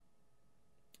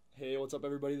Hey, what's up,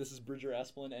 everybody? This is Bridger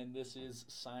Esplin, and this is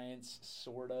Science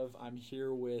Sort of. I'm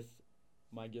here with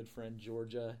my good friend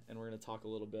Jorja, and we're going to talk a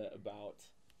little bit about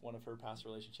one of her past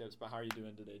relationships. But how are you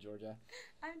doing today, Jorja?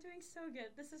 I'm doing so good.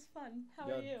 This is fun. How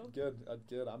good, are you?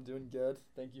 Good. I'm doing good.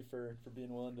 Thank you for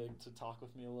being willing to talk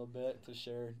with me a little bit, to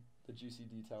share the juicy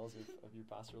details of your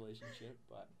past relationship.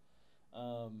 But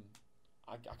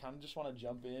I kind of just want to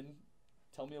jump in.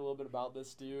 Tell me a little bit about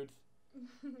this dude.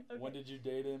 Okay. When did you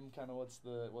date him? Kind of what's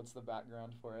the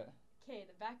background for it? Okay,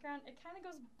 the background, it kind of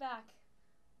goes back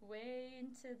way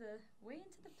into the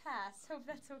past. Hope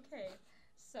that's okay.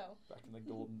 So, Back in the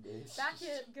golden days. back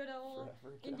at good old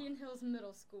Forever ago. Indian Hills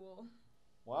Middle School.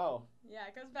 Wow. Yeah,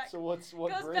 it goes back. So what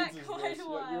goes grades back is quite this? a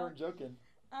You while. weren't joking.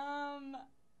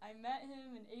 I met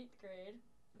him in 8th grade.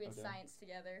 We had Okay. science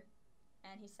together,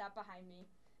 and he sat behind me.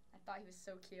 I thought he was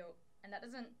so cute. And I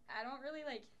don't really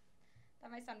like, that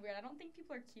might sound weird. I don't think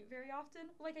people are cute very often.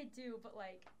 Like, I do, but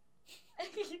like.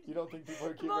 You don't think people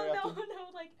are cute well, very often? No,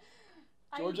 like.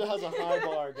 Jorja has a high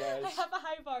bar, guys. I have a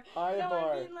high bar. High no,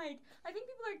 bar. I mean, like, I think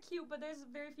people are cute, but there's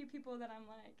very few people that I'm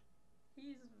like,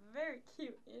 he's very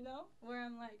cute, you know? Where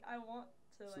I'm like, I want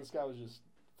to, like. So this guy was just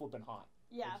flipping hot.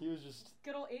 Yeah. Like, he was just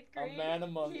Good old 8th grade. a man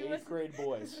among 8th grade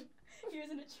boys. He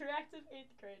was an attractive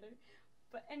 8th grader.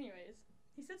 But anyways,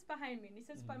 he sits behind me, and he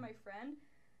sits by my friend,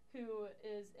 he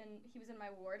was in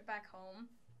my ward back home,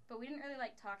 but we didn't really,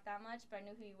 like, talk that much, but I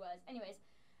knew who he was. Anyways,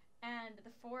 and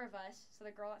the 4 of us, so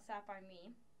the girl that sat by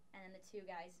me, and then the 2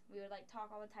 guys, we would, like, talk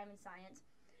all the time in science,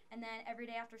 and then every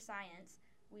day after science,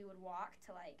 we would walk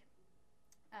to, like,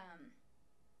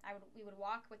 we would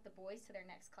walk with the boys to their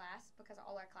next class, because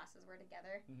all our classes were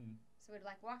together, so we'd,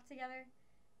 like, walk together,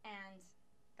 and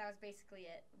that was basically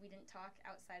it. We didn't talk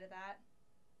outside of that.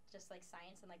 Just like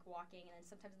science and like walking, and then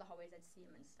sometimes in the hallways I'd see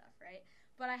him and stuff, right?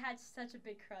 But I had such a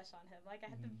big crush on him. Like,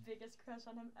 I had the biggest crush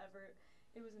on him ever.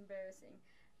 It was embarrassing.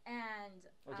 And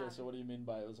okay, so what do you mean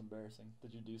by it was embarrassing?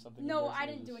 Did you do something? No, I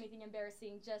didn't do anything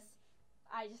embarrassing.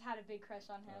 I just had a big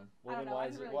crush on him. Well, I don't know.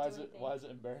 why is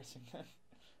it embarrassing then?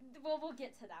 Well, we'll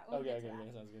get to that. Okay,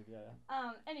 sounds good.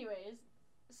 Yeah. Anyways,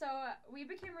 so we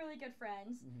became really good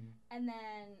friends, and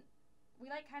then we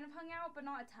like kind of hung out, but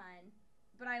not a ton.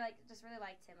 But I like just really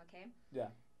liked him, okay?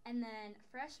 Yeah. And then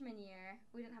freshman year,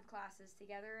 we didn't have classes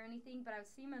together or anything, but I would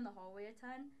see him in the hallway a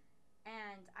ton,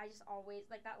 and I just always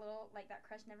like that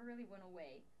crush never really went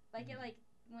away. Like it like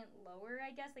went lower,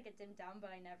 I guess, like it dimmed down,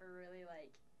 but I never really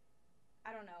like,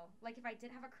 I don't know. Like if I did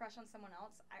have a crush on someone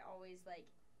else, I always like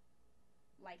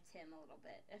liked him a little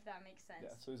bit, if that makes sense.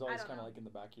 Yeah. So he's always kind of like in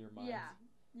the back of your mind.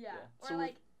 Yeah. So or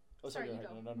like. Sorry, you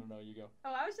go ahead. No, you go.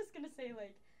 Oh, I was just gonna say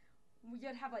like. We'd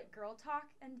have like girl talk,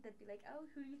 and they'd be like, "Oh,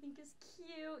 who do you think is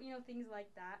cute?" You know, things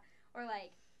like that. Or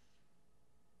like,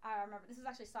 I remember this was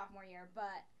actually sophomore year,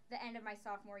 but the end of my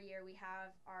sophomore year, we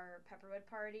have our Pepperwood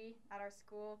party at our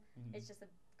school. It's just a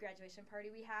graduation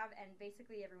party we have, and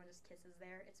basically everyone just kisses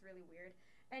there. It's really weird.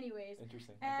 Anyways,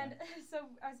 interesting. And so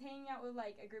I was hanging out with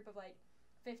like a group of like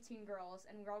 15 girls,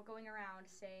 and we were all going around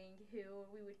saying who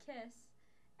we would kiss,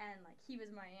 and like he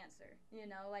was my answer. You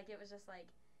know, like it was just like.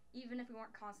 Even if we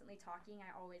weren't constantly talking,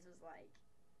 I always was like,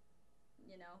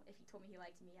 you know, if he told me he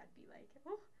liked me, I'd be like,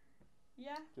 oh,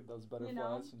 yeah. Get those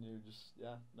butterflies, and you're just,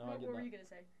 yeah. No, I get that. What were you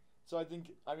gonna say? So I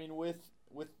think, I mean, with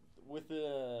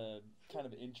a kind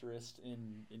of interest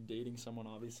in dating someone,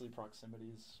 obviously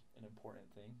proximity is an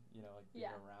important thing. You know, like being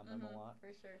around them a lot.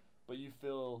 For sure. But you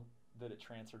feel that it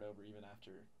transferred over even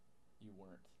after you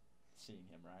weren't seeing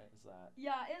him, right? Is that?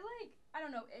 Yeah, it like, I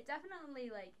don't know, it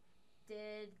definitely like.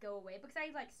 Did go away because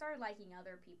I like started liking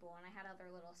other people, and I had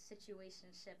other little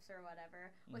situationships or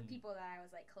whatever with people that I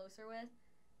was like closer with.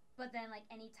 But then like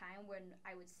any time when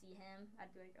I would see him,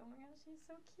 I'd be like, oh my gosh, he's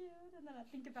so cute, and then I'd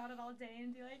think about it all day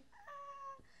and be like,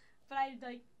 ah. But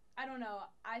I don't know,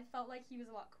 I felt like he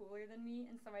was a lot cooler than me,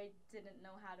 and so I didn't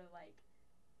know how to like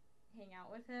hang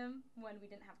out with him when we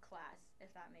didn't have class,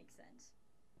 if that makes sense.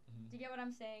 Do you get what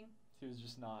I'm saying? He was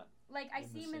just not like I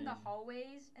see him in the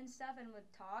hallways and stuff and would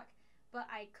talk. But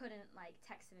I couldn't, like,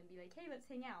 text him and be like, hey, let's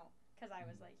hang out. Because I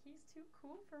was like, he's too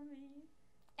cool for me.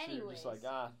 So you're just like,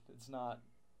 it's not.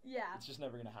 Yeah. It's just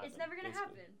never going to happen. It's never going to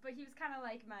happen. But he was kind of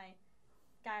like my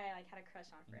guy I, like, had a crush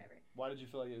on forever. Why did you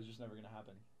feel like it was just never going to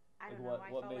happen? I don't know.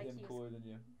 What made him cooler than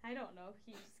you? I don't know.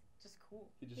 He's just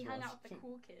cool. He hung out with the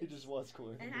cool kids. He just was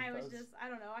cooler. And I was just,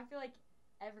 I don't know. I feel like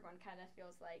everyone kind of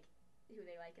feels like who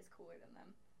they like is cooler than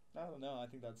them. I don't know. I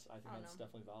think that's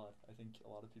definitely valid. I think a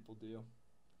lot of people do.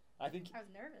 I was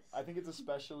nervous. I think it's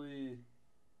especially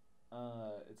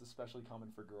common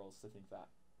for girls to think that,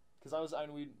 because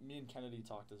me and Kennedy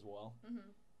talked as well,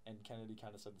 and Kennedy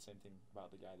kind of said the same thing about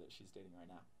the guy that she's dating right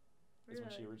now. is when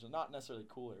she originally, not necessarily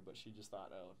cooler, but she just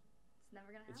thought, oh, It's never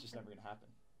gonna happen. it's just never gonna happen.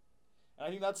 And I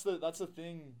think that's the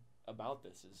thing about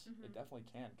this is it definitely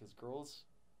can, because girls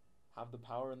have the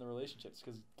power in the relationships,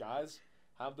 because guys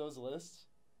have those lists,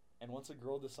 and once a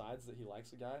girl decides that he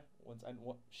likes a guy,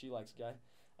 she likes a guy,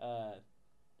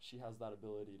 she has that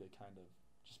ability to kind of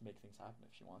just make things happen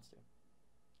if she wants to.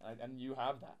 And you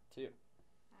have that too.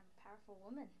 I'm a powerful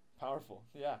woman. Powerful,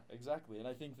 yeah, exactly. And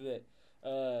I think that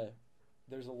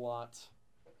there's a lot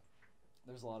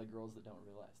of girls that don't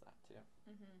realize that too.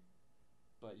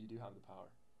 But you do have the power,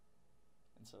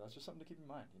 and so that's just something to keep in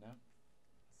mind, you know.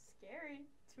 Scary,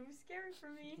 too scary for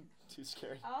me. Too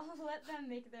scary. I'll let them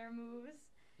make their moves.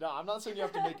 No, I'm not saying you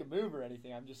have to make a move or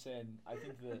anything. I'm just saying I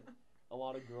think that a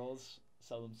lot of girls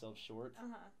sell themselves short,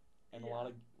 and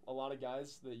a lot of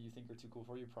guys that you think are too cool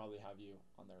for you probably have you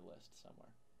on their list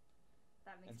somewhere.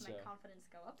 That makes my confidence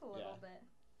go up a little bit.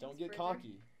 Don't get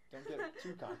cocky. Don't get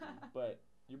too cocky. But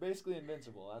you're basically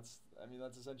invincible.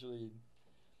 That's essentially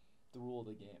the rule of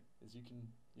the game. Is you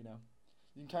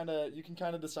can kind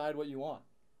of decide what you want.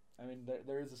 I mean,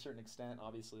 there is a certain extent,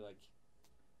 obviously, like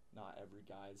not every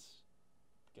guy's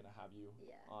gonna have you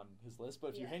on his list.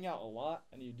 But if you hang out a lot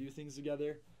and you do things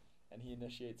together, and he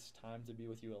initiates time to be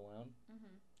with you alone,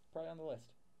 probably on the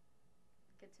list.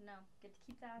 Good to know. Good to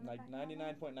keep that on the like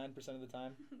 99.9% of the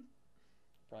time,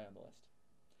 probably on the list.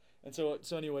 And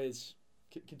so anyways,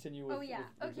 continue with,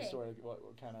 with the story. What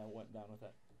kind of went down with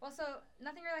that? Well, so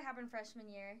nothing really happened freshman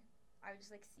year. I would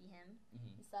just like see him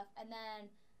and stuff, and then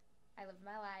I lived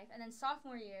my life. And then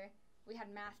sophomore year, we had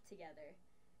math together,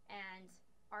 and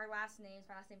our last name's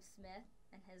Smith,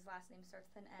 and his last name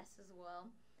starts with an S as well.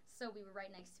 So we were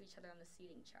right next to each other on the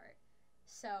seating chart.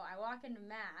 So I walk into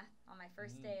math on my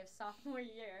first day of sophomore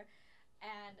year,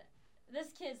 and this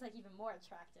kid's like even more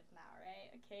attractive now, right?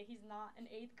 Okay, he's not an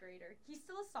 8th grader. He's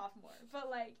still a sophomore,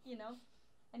 but like, you know.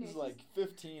 Anyways, he's like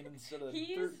 15 instead of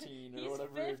 13 or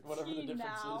whatever the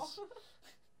difference is.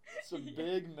 It's a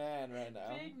big man right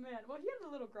now. Big man. Well, he had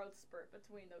a little growth spurt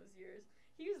between those years.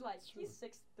 He was like, he's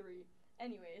 6'3".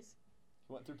 Anyways.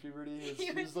 He went through puberty.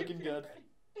 He was looking good.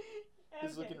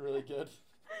 He's looking really good.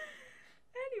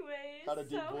 Anyways. Had a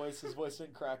deep voice. His voice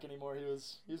didn't crack anymore. He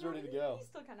was ready to go. He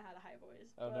still kind of had a high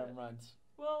voice. Oh, never mind.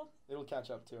 Well. It'll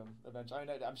catch up to him eventually. I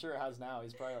mean, I'm sure it has now.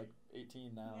 He's probably like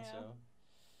 18 now, so.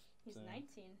 He's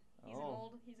 19. He's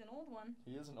an old one.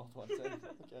 He is an old one.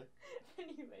 Okay.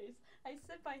 Anyways, I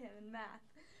sit by him in math,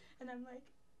 and I'm like,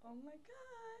 oh my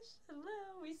gosh,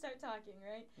 hello. We start talking,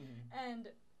 right?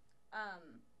 And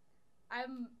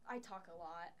I talk a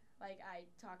lot. Like, I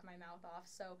talk my mouth off.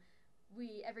 So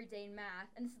we, every day in math,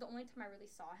 and this is the only time I really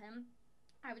saw him,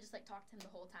 I would just like talk to him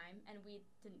the whole time, and we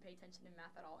didn't pay attention in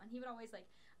math at all. And he would always like,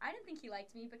 I didn't think he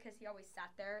liked me because he always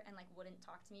sat there and like wouldn't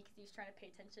talk to me because he was trying to pay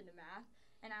attention to math.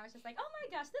 And I was just like, oh my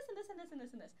gosh, this and this and this and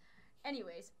this and this.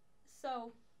 Anyways,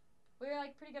 so we were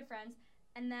like pretty good friends,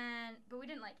 and then, but we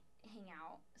didn't like hang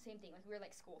out. Same thing, like we were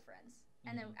like school friends.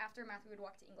 And then after math, we would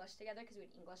walk to English together because we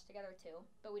had English together too.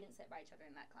 But we didn't sit by each other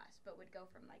in that class. But we'd go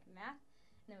from like math,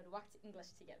 and then we'd walk to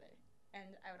English together.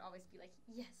 And I would always be like,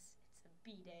 yes, it's a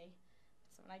B day.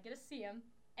 So when I get to see him.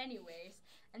 Anyways,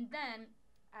 and then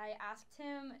I asked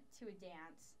him to a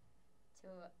dance, to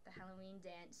the Halloween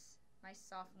dance, my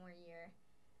sophomore year.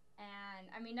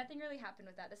 And I mean, nothing really happened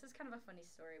with that. This is kind of a funny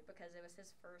story because it was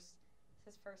his first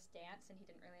dance, and he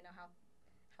didn't really know how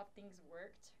things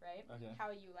worked, right? Okay. How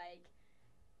you like,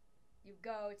 you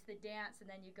go to the dance and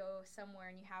then you go somewhere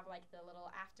and you have like the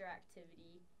little after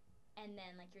activity, and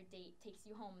then like your date takes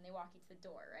you home and they walk you to the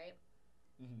door, right?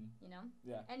 You know?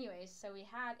 Yeah. Anyways, so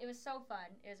it was so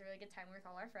fun. It was a really good time with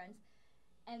all our friends.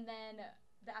 And then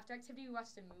the after activity, we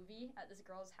watched a movie at this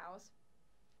girl's house.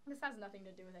 This has nothing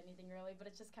to do with anything really, but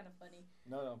it's just kind of funny.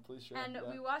 No, please share. And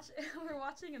we're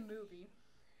watching a movie,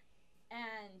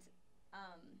 and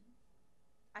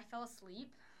I fell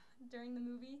asleep during the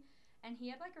movie, and he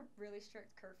had like a really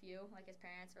strict curfew. Like his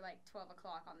parents were like 12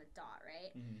 o'clock on the dot, right?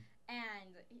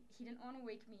 And he didn't want to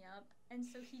wake me up, and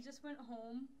so he just went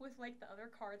home with like the other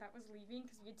car that was leaving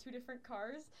because we had 2 different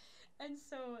cars. And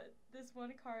so this one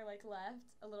car like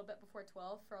left a little bit before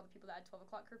 12 for all the people that had 12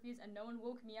 o'clock curfews, and no one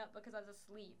woke me up because I was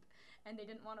asleep, and they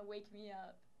didn't want to wake me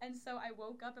up. And so I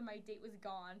woke up and my date was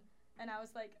gone, and I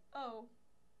was like, oh,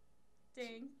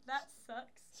 dang, that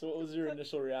sucks. So what was your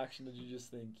initial reaction? Did you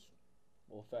just think,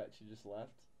 well, fetch, you just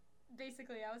left?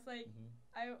 Basically, I was like,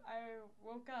 I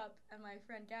woke up, and my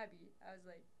friend Gabby, I was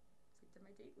like, did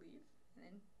my date leave? And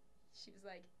then she was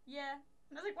like, yeah.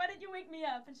 And I was like, why didn't you wake me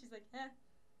up? And she's like, eh.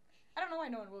 I don't know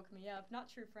why no one woke me up. Not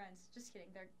true friends. Just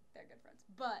kidding. They're good friends.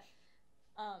 But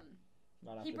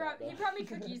Not after He brought that, though. he brought me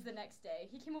cookies the next day.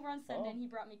 He came over on Sunday Oh. and he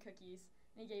brought me cookies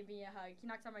and he gave me a hug. He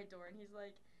knocked on my door and he's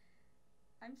like,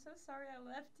 "I'm so sorry I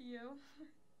left you.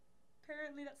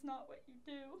 Apparently that's not what you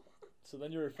do." So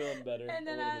then you were feeling better, And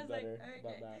then a little I was bit better like,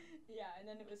 about okay. that. Yeah, and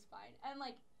then it was fine. And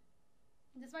like,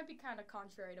 this might be kind of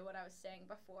contrary to what I was saying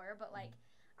before, but like,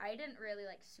 I didn't really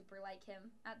like super like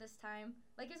him at this time.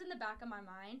 Like, it was in the back of my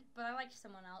mind, but I liked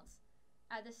someone else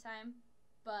at this time.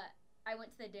 But I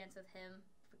went to the dance with him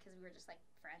because we were just like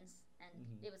friends, and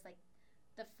it was like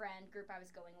the friend group I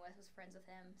was going with was friends with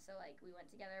him, so like we went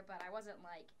together. But I wasn't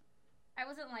like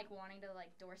wanting to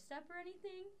like doorstep or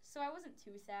anything, so I wasn't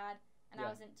too sad, and I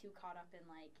wasn't too caught up in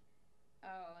like,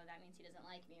 oh, that means he doesn't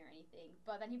like me or anything.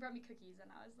 But then he brought me cookies, and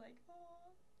I was like,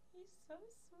 oh, he's so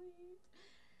sweet.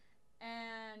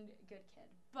 And good kid.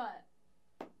 But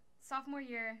sophomore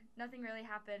year, nothing really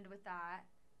happened with that.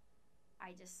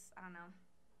 I don't know,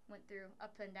 went through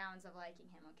ups and downs of liking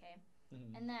him, okay?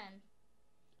 And then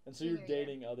And so you're senior year.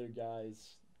 dating other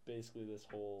guys basically this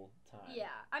whole time. Yeah.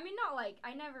 I mean, not like,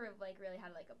 I never like really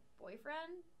had like a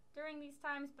boyfriend during these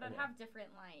times, but I'd have different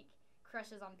like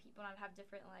crushes on people, and I'd have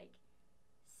different like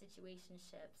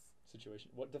situationships.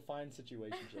 What defines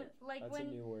situationship? Like That's when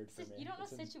a new word for me. You don't know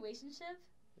situationship,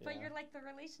 but Yeah. you're like the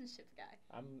relationship guy.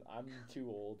 I'm too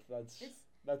old. That's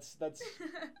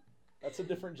It's a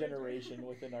different generation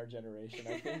within our generation.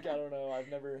 I think, I don't know. I've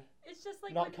never it's just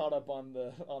like not caught up on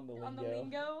the lingo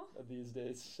lingo. these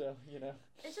days. So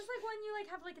It's just like when you like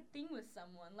have like a thing with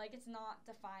someone. Like it's not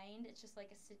defined. It's just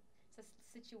like it's a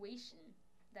situation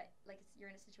that like you're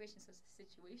in a situation. So it's a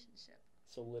situationship.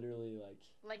 So literally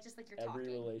just like you're every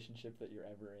talking. relationship that you're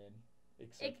ever in,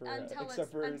 except for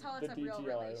until the it's a real DTR,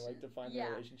 relation. like define the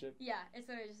relationship. Yeah, it's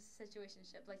a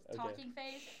situationship. Like talking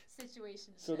phase,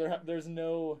 situationship. So there's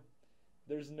no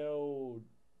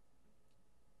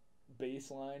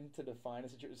baseline to define a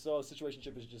situation. So a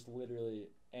situationship is just literally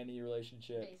any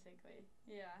relationship. Basically,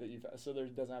 yeah. That so there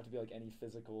doesn't have to be like any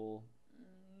physical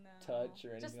touch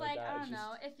or anything just like that. I don't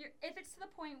know. If it's to the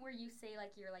point where you say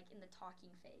like you're like in the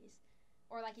talking phase,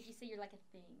 or like if you say you're like a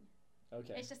thing.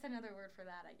 Okay. It's just another word for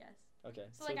that, I guess. Okay.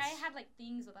 So like I had like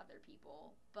things with other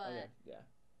people, but. Okay. Yeah,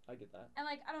 I get that. And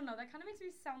like I don't know, that kind of makes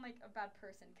me sound like a bad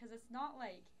person because it's not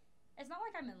like I'm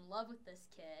in love with this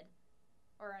kid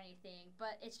or anything,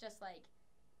 but it's just like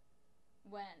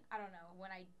when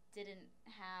I didn't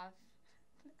have.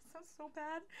 That sounds so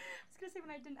bad. I was gonna say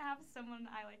when I didn't have someone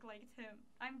I liked him.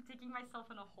 I'm digging myself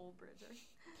in a hole, Bridger.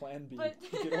 Plan B. But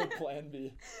Good old Plan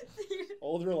B.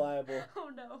 Old reliable.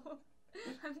 Oh no,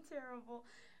 I'm terrible.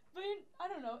 But I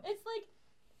don't know. It's like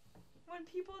when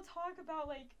people talk about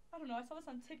like I don't know. I saw this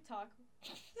on TikTok.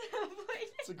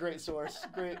 It's a great source.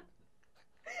 Great.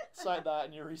 Cite that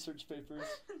in your research papers.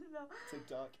 No.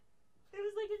 TikTok. It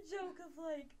was like a joke of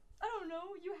like I don't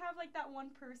know. You have like that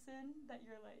one person that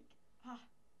you're like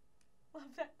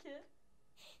love that kid.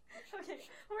 Okay,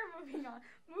 we're moving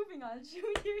on.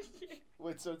 Junior year.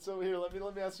 Wait, so here, let me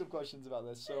ask some questions about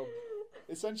this. So,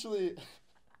 essentially,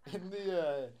 in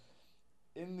the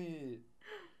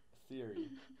theory,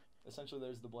 essentially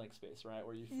there's the blank space, right,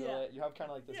 where you fill it. You have kind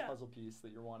of like this puzzle piece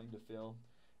that you're wanting to fill.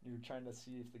 You're trying to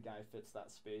see if the guy fits that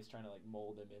space, trying to like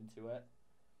mold him into it.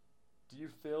 Do you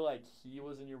feel like he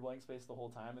was in your blank space the whole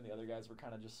time, and the other guys were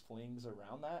kind of just flings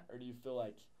around that, or do you feel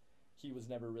like he was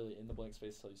never really in the blank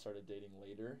space until you started dating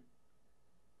later,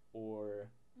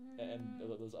 or and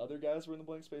those other guys were in the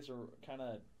blank space, or kind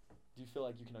of do you feel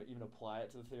like you can even apply it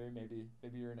to the theory? Maybe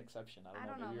you're an exception. I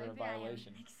don't know. Maybe you're a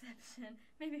violation. I am an exception.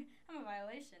 Maybe I'm a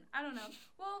violation. I don't know.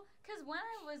 Well, because when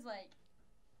I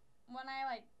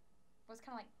was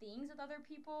kind of like things with other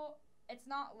people, it's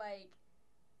not like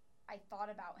I thought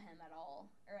about him at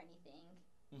all or anything.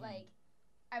 Mm-hmm. Like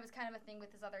I was kind of a thing with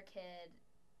this other kid.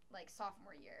 Like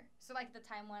sophomore year, so like the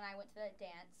time when I went to the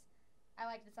dance, I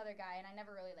liked this other guy, and I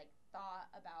never really like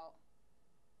thought about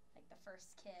like the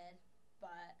first kid,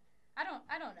 but I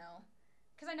don't know,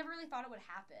 because I never really thought it would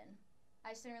happen.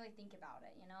 I just didn't really think about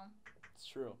it, you know. It's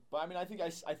true, but I mean, I think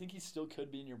he still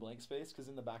could be in your blank space,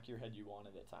 because in the back of your head you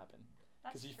wanted it to happen,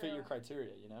 because you fit your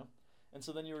criteria, you know. And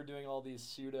so then you were doing all these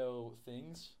pseudo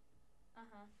things,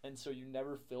 and so you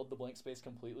never filled the blank space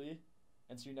completely.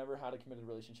 And so you never had a committed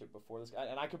relationship before this guy.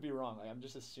 And I could be wrong. Like, I'm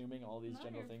just assuming all these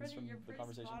general things from the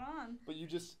conversation. Spot on. But you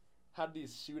just had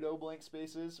these pseudo blank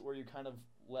spaces where you kind of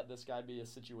let this guy be a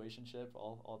situationship.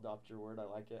 I'll adopt your word. I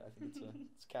like it. I think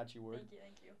it's a catchy word.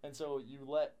 Thank you. And so you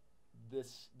let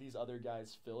these other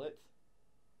guys fill it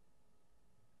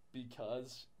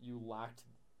because you lacked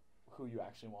who you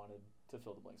actually wanted to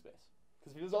fill the blank space.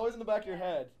 Because he was always in the back of your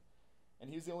head. And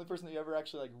he was the only person that you ever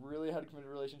actually like really had a committed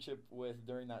relationship with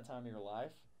during that time of your life.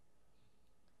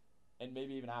 and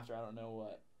maybe even after, I don't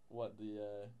know what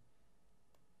the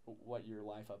what your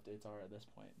life updates are at this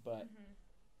point, but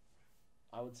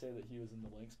I would say that he was in the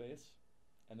blank space,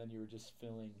 and then you were just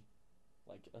filling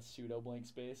like a pseudo blank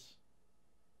space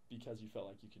because you felt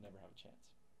like you could never have a chance,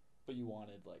 but you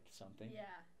wanted like something.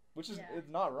 Yeah. Which is Yeah. it's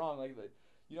not wrong. Like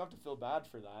you don't have to feel bad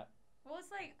for that. Well,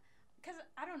 it's like, cause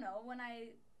I don't know, when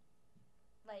I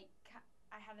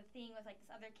had a thing with like this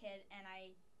other kid, and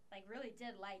I like really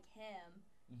did like him.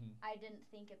 I didn't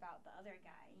think about the other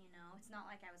guy, you know? It's not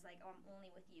like I was like, oh, I'm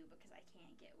only with you because I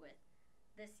can't get with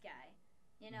this guy,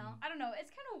 you know? I don't know.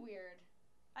 It's kind of weird.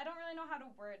 I don't really know how to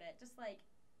word it. Just like,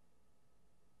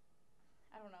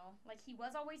 I don't know. Like, he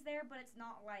was always there, but it's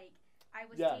not like I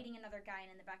was dating another guy,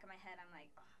 and in the back of my head, I'm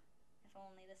like, oh, if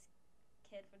only this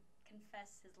kid would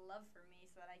confess his love for me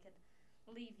so that I could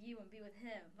leave you and be with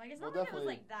him. Like, it's not like it was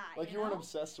like that, like you weren't know?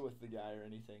 obsessed with the guy or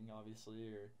anything, obviously,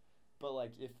 but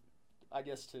like if, I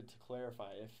guess to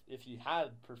clarify, if he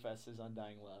had professed his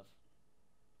undying love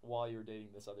while you were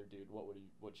dating this other dude,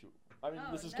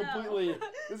 this is completely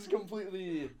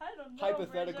I don't know,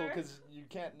 hypothetical because you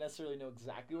can't necessarily know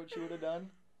exactly what you would have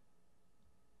done.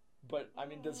 But I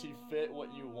mean, does he fit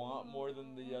what you want more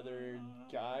than the other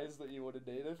guys that you would have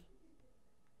dated?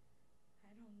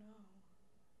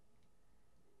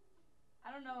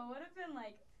 I don't know. It would have been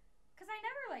like, because I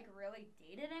never like really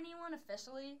dated anyone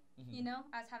officially, you know?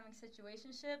 I was having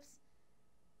situationships.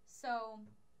 So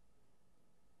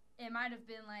it might have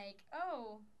been like,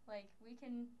 oh, like we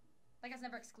can, like I was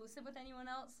never exclusive with anyone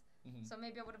else. So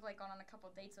maybe I would have like gone on a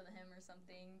couple dates with him or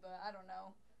something, but I don't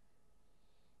know.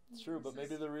 It's true, but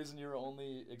maybe the reason you were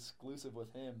only exclusive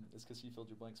with him is because he filled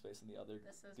your blank space, and the other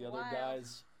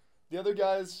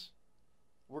guys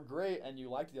were great, and you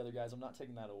liked the other guys. I'm not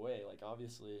taking that away. Like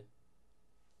obviously,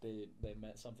 they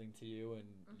meant something to you, and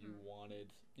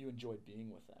you enjoyed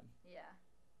being with them. Yeah.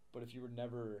 But if you were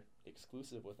never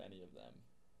exclusive with any of them,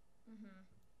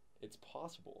 it's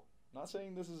possible. Not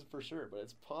saying this is for sure, but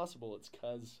it's possible. It's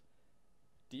because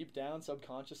deep down,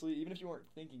 subconsciously, even if you weren't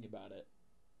thinking about it,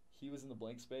 he was in the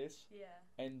blank space. Yeah.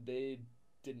 And they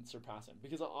didn't surpass him.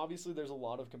 Because obviously there's a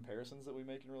lot of comparisons that we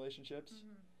make in relationships.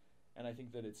 And I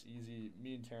think that it's easy.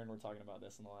 Me and Taryn were talking about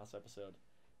this in the last episode.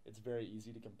 It's very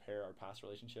easy to compare our past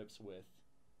relationships with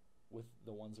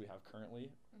the ones we have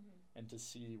currently. And to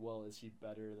see, well, is he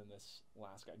better than this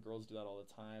last guy? Girls do that all the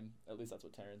time. At least that's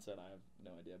what Taryn said. I have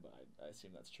no idea, but I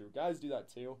assume that's true. Guys do that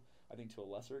too. I think to a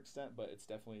lesser extent, but it's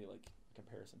definitely like a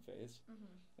comparison phase.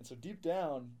 And so deep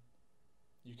down,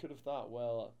 you could have thought,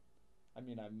 well, I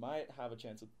mean, I might have a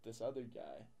chance with this other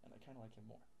guy, and I kind of like him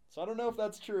more. So I don't know if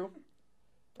that's true,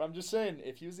 but I'm just saying,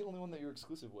 if he was the only one that you were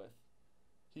exclusive with,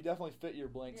 he definitely fit your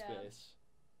blank space,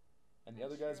 and the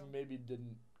other guys maybe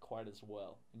didn't quite as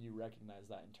well, and you recognize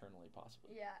that internally,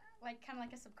 possibly. Yeah, like kind of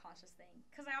like a subconscious thing,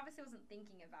 because I obviously wasn't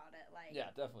thinking about it. Like, yeah,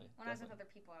 definitely. When I was with other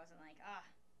people, I wasn't like,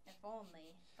 if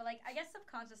only. But like, I guess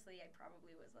subconsciously, I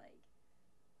probably was like,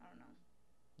 I don't know.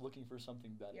 Looking for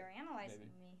something better. You're analyzing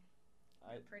me.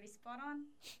 Pretty spot on.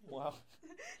 Wow.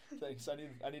 Thanks. I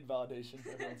need validation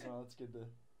every once in a while. It's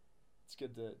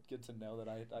good to know that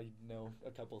I know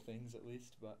a couple things at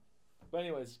least. But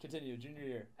anyways, continue. Junior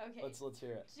year. Okay. Let's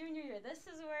hear it. Junior year. This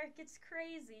is where it gets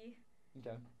crazy.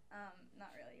 Okay.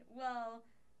 Not really. Well,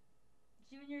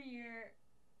 junior year,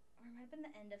 or it might have been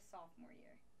the end of sophomore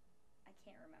year. I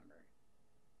can't remember.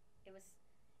 It was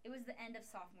the end of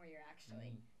sophomore year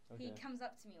actually. Okay. He comes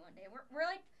up to me one day. We're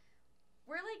like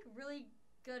really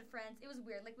good friends. It was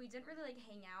weird. Like we didn't really like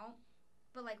hang out,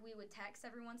 but like we would text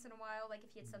every once in a while. Like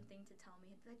if he had something to tell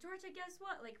me, he'd be like, Jorja, guess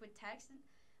what? Like would text,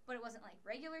 but it wasn't like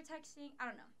regular texting.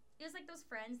 I don't know. It was like those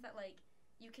friends that like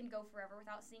you can go forever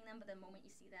without seeing them, but the moment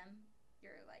you see them,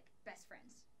 you're like best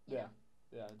friends. You know?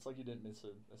 Yeah. It's like you didn't miss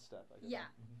a step. I guess. Yeah.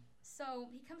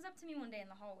 So he comes up to me one day in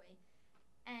the hallway,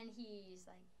 and he's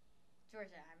like,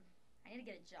 Jorja, I need to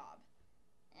get a job.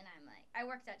 And I'm like, I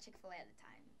worked at Chick-fil-A at the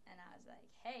time. And I was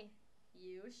like, hey,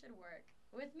 you should work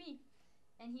with me.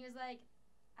 And he was like,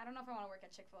 I don't know if I want to work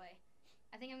at Chick-fil-A.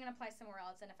 I think I'm going to apply somewhere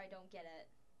else. And if I don't get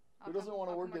it, Who doesn't want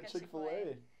to work at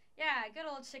Chick-fil-A? Yeah, good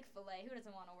old Chick-fil-A. Who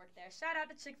doesn't want to work there? Shout out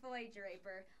to Chick-fil-A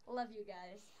Draper. Love you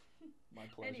guys. My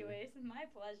pleasure. Anyways, my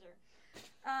pleasure.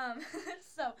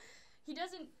 So he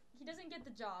doesn't get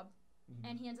the job.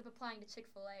 And he ends up applying to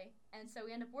Chick-fil-A. And so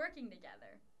we end up working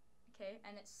together. Okay?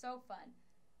 And it's so fun.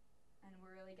 And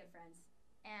we're really good friends.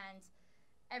 And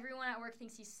everyone at work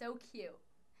thinks he's so cute.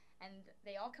 And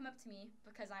they all come up to me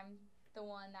because I'm the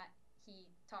one that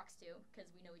he talks to because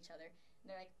we know each other. And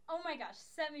they're like, oh my gosh,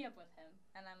 set me up with him.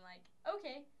 And I'm like,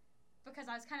 okay. Because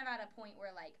I was kind of at a point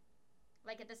where like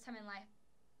at this time in life,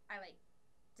 I like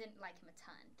didn't like him a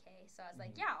ton, okay? So I was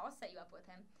like, yeah, I'll set you up with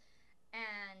him.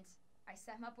 And I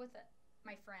set him up with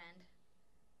my friend,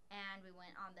 and we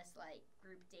went on this, like,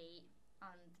 group date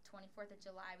on the 24th of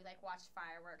July. We, like, watched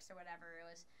fireworks or whatever.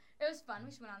 It was fun.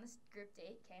 We just went on this group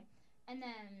date, okay? And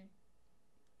then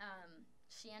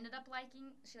she ended up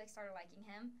started liking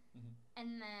him.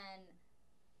 And then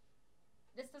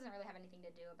this doesn't really have anything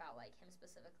to do about, like, him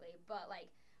specifically, but,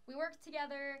 like, we worked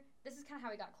together. This is kind of how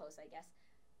we got close, I guess.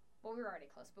 Well, we were already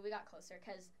close, but we got closer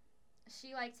because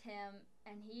she liked him,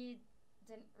 and he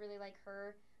didn't really like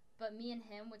her, but me and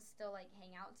him would still, like,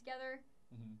 hang out together,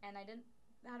 and I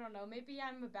don't know, maybe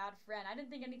I'm a bad friend. I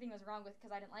didn't think anything was wrong because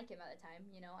I didn't like him at the time,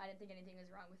 you know? I didn't think anything was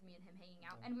wrong with me and him hanging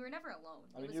out, and we were never alone.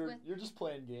 I mean, you're just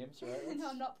playing games, right? No,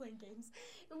 I'm not playing games.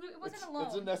 It wasn't alone.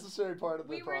 It's a necessary part of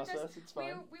the process. It's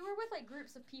fine. We were with, like,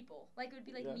 groups of people. Like, it would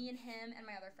be, like, me and him and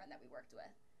my other friend that we worked with,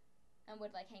 and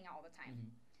would, like, hang out all the time.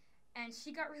 And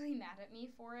she got really mad at me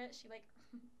for it. She, like,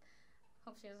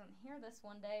 hope she doesn't hear this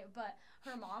one day, but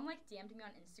her mom, like, DM'd me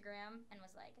on Instagram and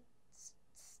was like,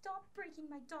 stop breaking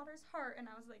my daughter's heart. And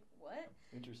I was like, what?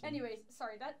 Interesting. Anyways,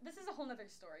 sorry, this is a whole nother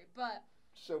story, but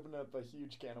just opened up a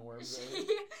huge can of worms.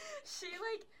 She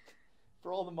like,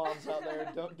 for all the moms out there,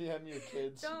 don't DM your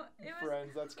kids,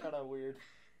 friends. That's kind of weird.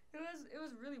 It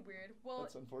was really weird. Well,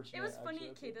 that's unfortunate. It was funny.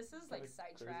 Okay, this is like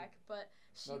sidetrack, but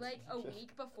she like a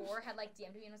week before had like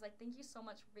DM'd me and was like, "Thank you so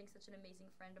much for being such an amazing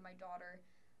friend to my daughter.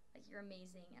 Like, you're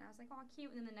amazing." And I was like, "Oh,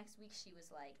 cute." And then the next week she was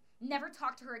like, "Never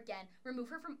talk to her again. Remove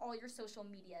her from all your social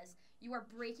medias. You are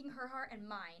breaking her heart and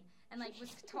mine." And like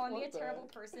was calling me a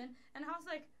terrible person. And I was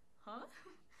like, "Huh?"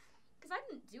 Because I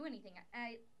didn't do anything.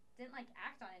 I didn't like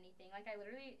act on anything. Like,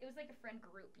 it was like a friend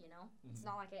group, you know. It's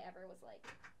not like I ever was like.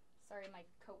 Sorry, my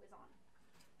coat is on.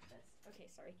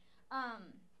 Okay, sorry.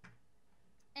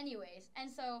 Anyways, and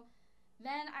so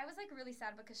then I was, like, really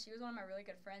sad because she was one of my really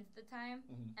good friends at the time,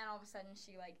 and all of a sudden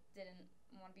she, like, didn't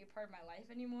want to be a part of my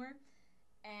life anymore,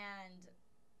 and...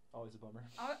 Always a bummer.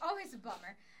 Always a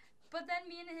bummer. But then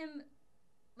me and him,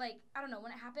 like, I don't know,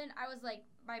 when it happened, I was, like,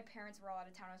 my parents were all out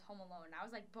of town. I was home alone. I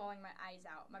was, like, bawling my eyes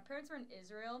out. My parents were in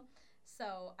Israel,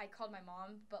 so I called my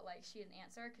mom, but, like, she didn't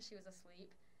answer because she was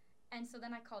asleep. And so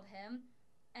then I called him,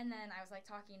 and then I was, like,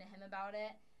 talking to him about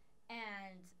it,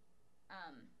 and,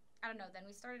 I don't know, then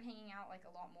we started hanging out, like,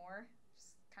 a lot more,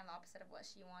 just kind of the opposite of what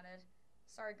she wanted.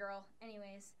 Sorry, girl.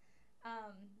 Anyways,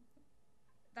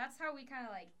 that's how we kind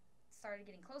of, like, started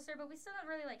getting closer, but we still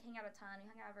didn't really, like, hang out a ton. We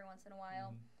hung out every once in a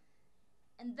while.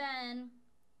 And then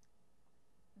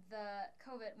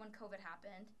when COVID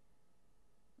happened,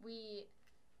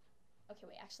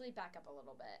 actually back up a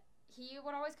little bit. He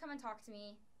would always come and talk to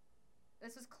me.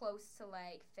 This was close to,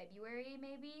 like, February,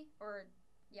 maybe, or,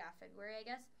 yeah, February, I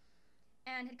guess,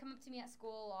 and he'd come up to me at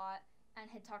school a lot, and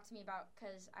he'd talk to me about,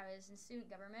 because I was in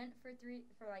student government for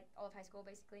like, all of high school,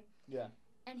 basically. Yeah.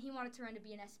 And he wanted to run to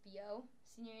be an SBO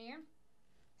senior year,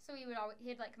 so he'd,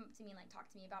 like, come up to me and, like, talk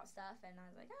to me about stuff, and I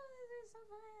was like, oh, this is so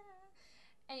fun.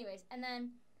 Anyways, and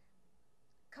then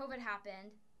COVID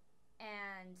happened,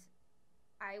 and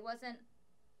I wasn't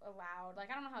allowed,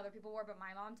 like, I don't know how other people were, but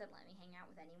my mom didn't let me hang out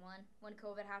with anyone when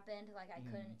COVID happened. Like, I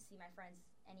couldn't see my friends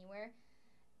anywhere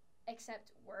except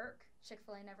work.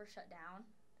 Chick-fil-A never shut down.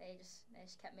 They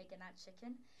just kept making that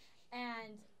chicken,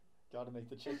 and gotta make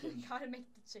the chicken.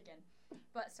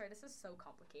 But sorry, this is so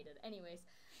complicated. Anyways,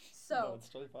 so no,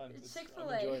 it's totally fine. Chick-fil-A,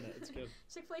 I'm enjoying it. It's good.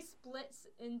 Chick-fil-A splits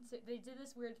into. They did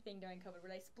this weird thing during COVID where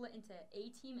they split into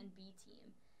A team and B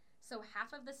team. So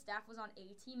half of the staff was on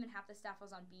A team and half the staff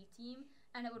was on B team,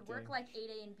 and it would work like A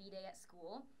day and B day at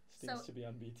school. Stinks to be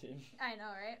on B team. I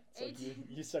know, right? It's like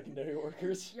you secondary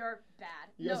workers. You're bad.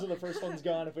 You guys are the first ones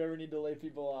gone if we ever need to lay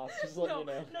people off. Just let you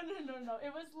know. No.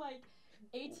 It was like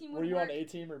A team would Were you work. on A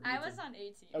team or B team? I was on A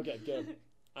team. Okay, good.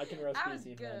 I can rest I B was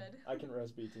team. good. I can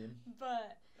rest B team.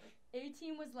 But A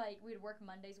team was like we'd work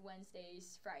Mondays,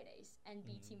 Wednesdays, Fridays, and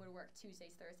B team would work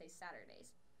Tuesdays, Thursdays,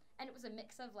 Saturdays, and it was a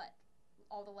mix of like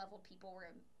all the level people were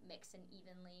mixed and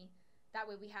evenly. That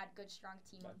way we had good, strong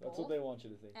team on both. That's what they want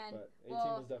you to think, and, but A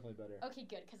team was definitely better. Okay,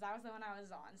 good, because that was the one I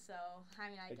was on, so, I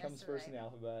mean, I guess... It comes first in the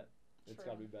alphabet. True. It's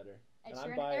got to be better. Ed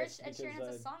I'm biased Ed Sheeran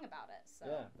has a song about it,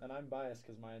 so... Yeah, and I'm biased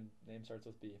because my name starts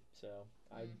with B, so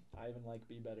I even like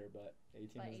B better, but A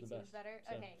team is the best. Better?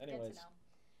 So, okay, anyways. good to know.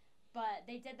 But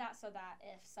they did that so that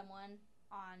if someone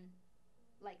on,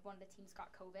 like, one of the teams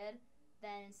got COVID,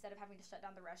 then instead of having to shut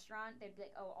down the restaurant, they'd be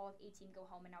like, oh, all of A team go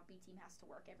home, and now B team has to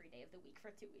work every day of the week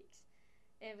for 2 weeks.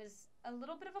 It was a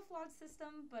little bit of a flawed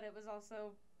system, but it was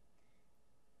also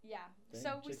Yeah. Dang, So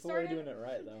we Chick-fil-A started. doing it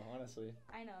right though, honestly.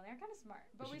 I know they're kind of smart,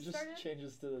 but we should started. just change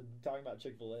this to talking about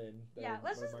Chick-fil-A and Yeah,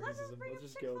 let's just bring let's up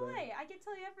just go there. Chick-fil-A. I can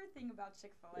tell you everything about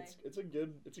Chick-fil-A. It's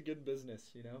a good business,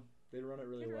 you know. They run it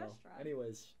really Good well. restaurant.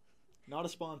 Anyways, not a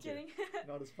sponsor. Kidding.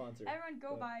 Not a sponsor. Everyone,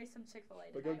 go buy some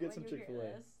Chick-fil-A. But go get some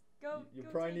Chick-fil-A. You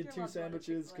probably need 2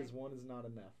 sandwiches because one is not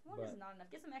enough. One is not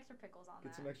enough. Get some extra pickles on that.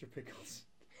 Get some extra pickles.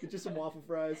 Get you some waffle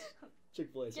fries.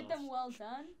 Chick-fil-A sauce. Get them well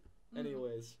done.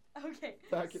 Anyways. Okay.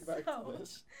 Back to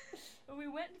this. We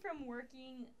went from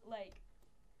working like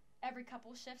every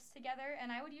couple shifts together, and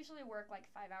I would usually work like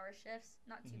 5-hour shifts,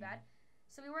 not too bad.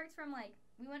 So we went from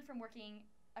working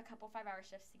a couple 5-hour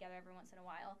shifts together every once in a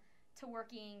while to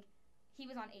working. He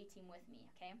was on A team with me,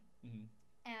 okay,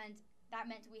 and that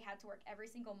meant we had to work every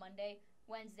single Monday,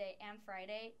 Wednesday, and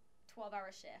Friday,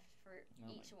 12-hour shift for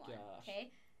each one,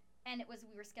 okay, and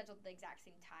we were scheduled the exact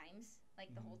same times,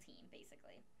 like the whole team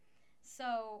basically.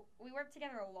 So we worked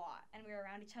together a lot, and we were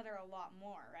around each other a lot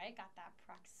more, right? Got that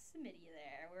proximity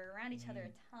there. We were around each other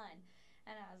a ton,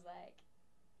 and I was like,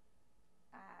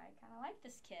 I kind of like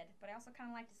this kid, but I also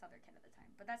kind of liked this other kid at the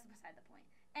time. But that's beside the point.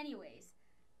 Anyways,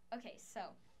 okay,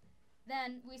 so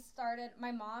then we started.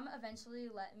 My mom eventually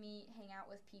let me hang out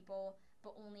with people,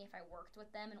 but only if I worked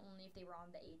with them and only if they were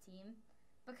on the A team,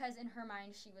 because in her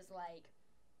mind she was like,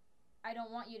 I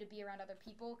don't want you to be around other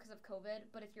people because of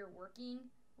COVID, but if you're working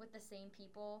with the same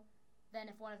people, then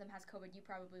if one of them has COVID, you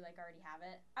probably like already have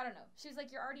it. I don't know. She was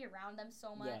like, you're already around them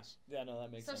so much. Yeah, no,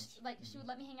 that makes sense. So she would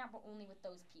let me hang out, but only with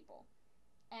those people.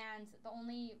 And the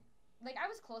only, I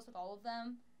was close with all of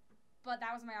them, but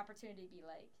that was my opportunity to be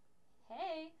like,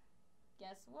 hey,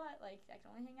 guess what? Like, I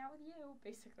can only hang out with you,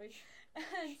 basically.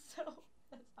 And so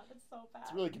that sounded so bad.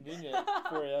 It's really convenient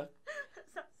for you.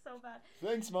 That sounds so bad.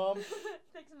 Thanks, Mom.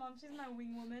 Thanks, Mom. She's my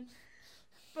wing woman.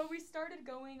 But we started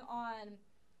going on.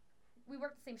 We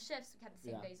worked the same shifts. We had the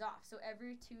same days off. So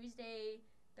every Tuesday,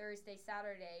 Thursday,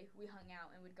 Saturday, we hung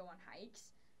out and would go on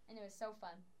hikes, and it was so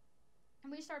fun. And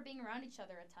we started being around each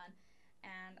other a ton,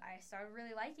 and I started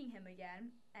really liking him again.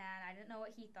 And I didn't know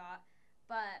what he thought,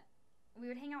 but we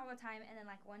would hang out all the time. And then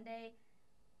one day,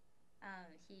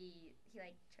 he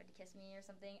tried to kiss me or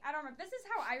something. I don't remember. This is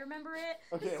how I remember it.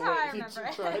 Okay, this is how I remember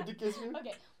he tried to kiss you?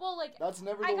 Okay, well, that's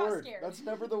never the word. Scared. That's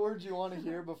never the word you want to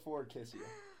hear before kiss you.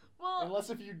 Well, unless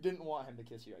if you didn't want him to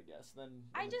kiss you, I guess. Then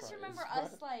I just remember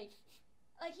us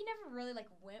he never really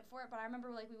went for it, but I remember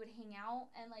we would hang out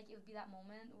and it would be that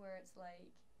moment where it's I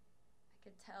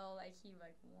could tell he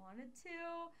wanted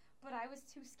to, but I was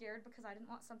too scared because I didn't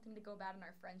want something to go bad in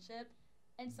our friendship,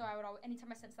 and so I would always,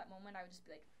 anytime I sensed that moment, I would just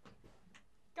be like,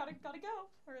 gotta go,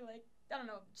 or I don't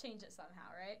know, change it somehow,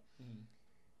 right?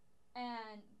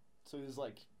 And so he was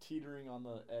teetering on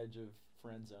the edge of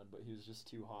friend zone, but he was just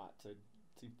too hot to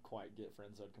quite get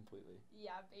friend zoned completely.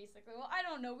 Yeah, basically. Well, I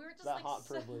don't know. We were just that hot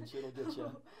privilege. It'll get you.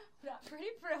 That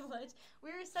pretty privilege. We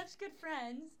were such good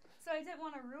friends, so I didn't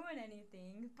want to ruin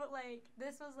anything. But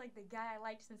this was the guy I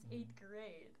liked since 8th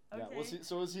grade. Okay.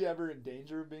 Yeah. Was he ever in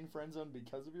danger of being friend zoned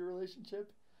because of your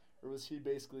relationship, or was he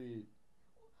basically?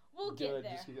 We'll get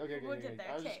there. We'll get there.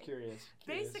 I was just curious.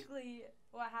 Basically,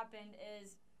 what happened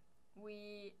is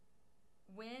we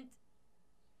went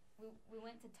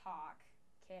to talk.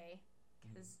 Okay.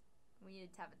 Because we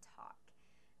needed to have a talk,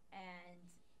 and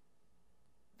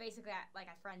basically, I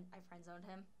friend zoned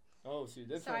him. Oh, so you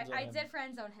did friend zone him. I did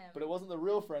friend zone him. But it wasn't the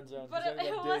real friend zone. But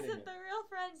it wasn't the real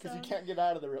friend zone. Because you can't get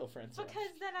out of the real friend zone.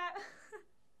 Because then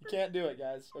you can't do it,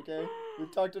 guys. Okay,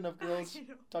 we've talked to enough girls.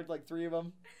 Talked to 3 of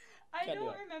them. I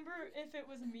don't remember if it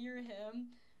was me or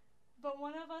him, but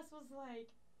one of us was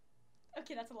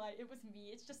okay, that's a lie. It was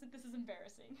me. It's just that this is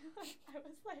embarrassing. I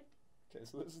was okay,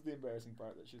 so this is the embarrassing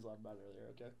part that she was laughing about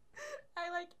earlier, okay?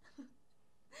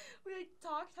 We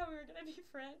talked how we were gonna be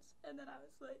friends, and then I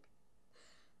was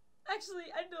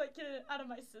actually, I had to get it out of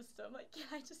my system.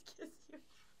 Can I just kiss you?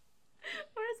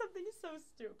 Or something so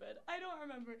stupid. I don't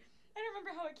remember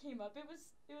how it came up. It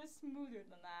was smoother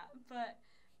than that, but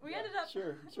we ended up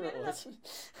Sure it was.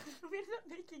 We ended up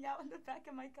making out in the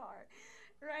back of my car.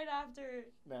 Right after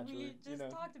Naturally, we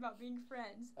just talked about being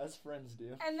friends. As friends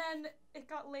do. And then it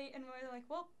got late and we were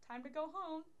well, time to go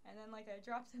home. And then I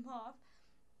dropped him off.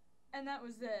 And that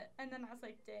was it. And then I was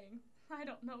dang, I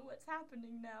don't know what's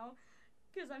happening now.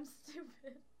 Because I'm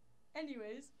stupid.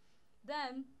 Anyways,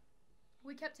 then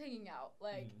we kept hanging out.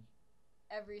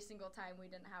 Every single time we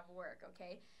didn't have work,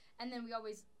 okay? And then we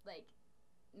always,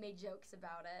 made jokes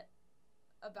about it.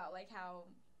 About, how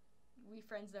we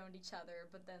friend zoned each other,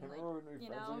 but then when we we were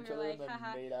were and then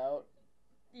haha. made out.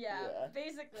 Yeah,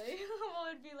 basically. Well,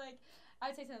 it'd be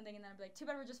I'd say something and then I'd be too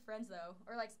bad we're just friends though,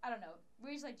 or I don't know.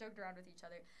 We just joked around with each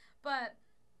other, but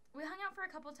we hung out for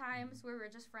a couple times where we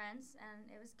were just friends, and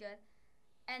it was good.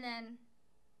 And then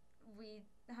we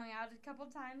hung out a couple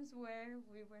times where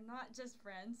we were not just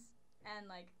friends, and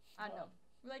like I don't know,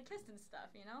 we like kissed and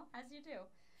stuff, you know, as you do.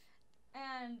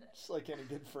 And Just like any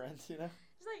good friends, you know.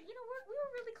 just like we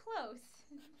were really close.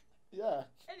 Yeah.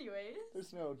 Anyways.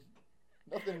 There's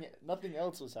nothing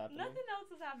else was happening. Nothing else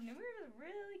was happening. We were just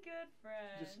really good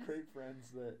friends. Just great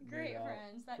friends that Great made out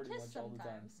friends that pretty kissed much all the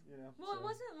time, sometimes. you know. Well, so. it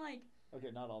wasn't like Okay,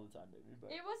 not all the time, maybe,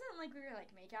 but it wasn't like we were like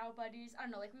make out buddies. I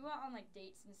don't know, like we went on like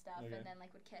dates and stuff, Okay. and then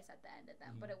like would kiss at the end of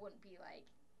them. But it wouldn't be like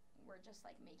we're just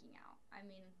like making out. I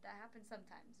mean, that happens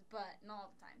sometimes, but not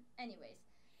all the time. Anyways,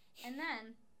 and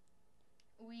then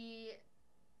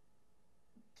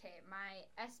my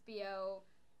SBO.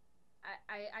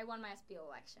 I won my SBO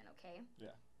election, okay?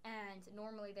 Yeah. And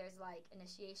normally there's like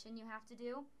initiation you have to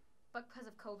do, but because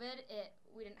of COVID,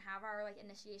 we didn't have our like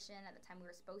initiation at the time we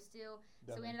were supposed to.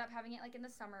 So we ended up having it like in the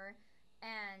summer.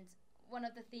 And one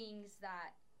of the things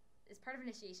that is part of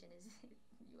initiation is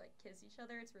you like kiss each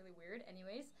other. It's really weird.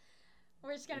 Anyways,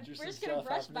 we're just gonna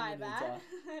brush by that.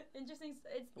 Interesting.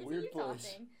 It's a Utah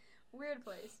thing. Weird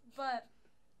place, but.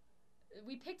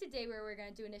 We picked a day where we were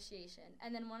going to do initiation,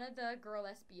 and then one of the girl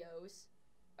SBOs,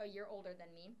 a year older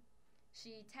than me,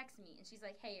 she texts me, and she's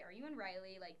like, hey, are you and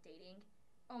Riley, like, dating?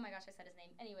 Oh my gosh, I said his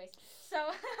name. Anyways,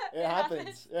 so... It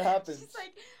happens. It happens. She's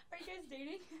like, are you guys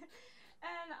dating?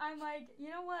 And I'm like, you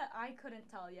know what? I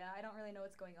couldn't tell you. I don't really know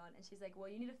what's going on. And she's like,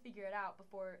 well, you need to figure it out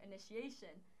before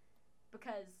initiation,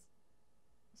 because...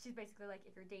 She's basically like,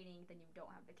 if you're dating, then you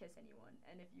don't have to kiss anyone.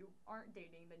 And if you aren't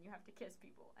dating, then you have to kiss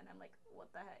people. And I'm like, what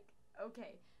the heck?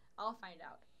 Okay, I'll find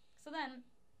out. So then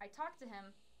I talk to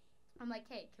him. I'm like,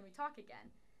 hey, can we talk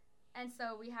again? And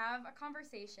so we have a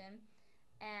conversation.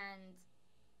 And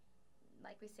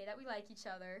like we say that we like each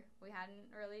other. We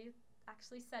hadn't really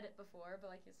actually said it before,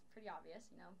 but like it's pretty obvious,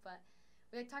 you know. But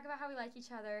we like talk about how we like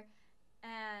each other.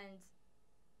 And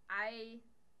I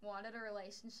wanted a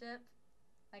relationship.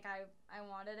 Like, I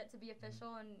wanted it to be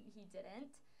official, and he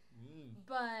didn't.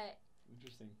 But...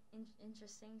 Interesting.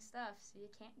 Interesting stuff. So you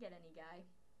can't get any guy.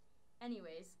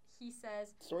 Anyways, he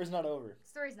says... Story's not over.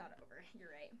 Story's not over. You're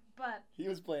right. But... He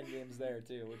was playing games there,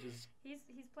 too, which is...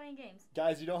 He's playing games.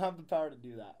 Guys, you don't have the power to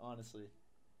do that, honestly.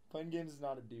 Playing games is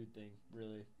not a dude thing,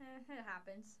 really. It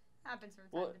happens. Happens from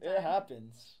time to time. It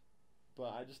happens.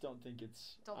 But I just don't think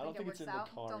it's... I don't think it's in the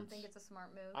cards. Don't think it's a smart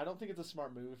move. I don't think it's a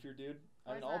smart move if you're a dude.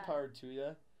 I mean, Why is all that? power to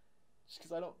you. Just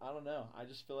because I don't know. I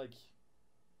just feel like,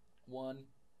 one,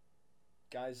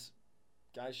 guys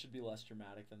should be less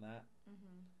dramatic than that.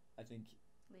 Mm-hmm. I think...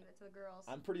 Leave it to the girls.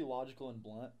 I'm pretty logical and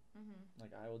blunt. Mm-hmm.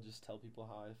 Like, I will just tell people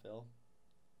how I feel.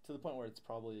 To the point where it's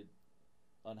probably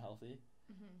unhealthy.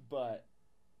 Mm-hmm. But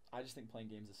I just think playing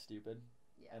games is stupid.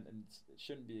 Yeah. And it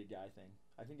shouldn't be a guy thing.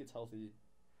 I think it's healthy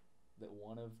that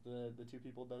one of the two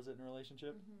people does it in a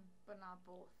relationship. Mm-hmm. But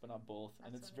not both.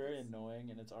 And it's very annoying,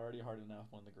 and it's already hard enough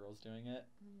when the girl's doing it.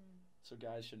 Mm-hmm. So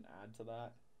guys shouldn't add to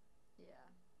that. Yeah.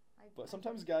 But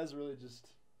sometimes guys really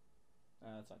just...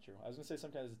 that's not true. I was going to say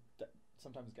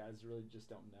sometimes guys really just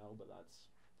don't know, but that's...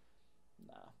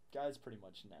 Nah. Guys pretty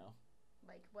much know.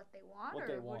 Like what they want? What or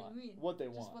they want. What do you mean? What they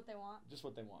want. Just what they want? Just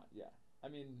what they want, yeah. I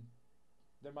mean...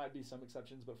 There might be some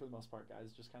exceptions, but for the most part,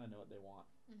 guys just kind of know what they want.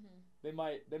 Mm-hmm.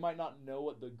 They might not know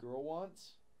what the girl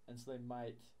wants, and so they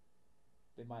might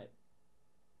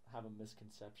have a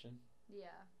misconception.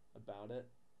 Yeah. About it.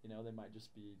 You know, they might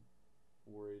just be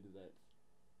worried that,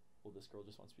 well, this girl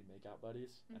just wants to be make-out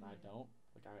buddies, and I don't.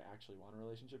 Like, I actually want a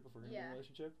relationship if we're going to be in a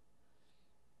relationship.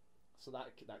 So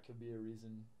that could be a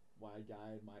reason why a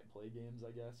guy might play games, I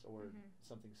guess, or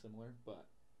something similar. But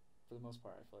for the most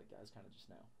part, I feel like guys kind of just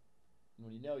know. And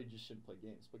when you know, you just shouldn't play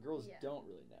games. But girls don't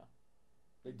really know.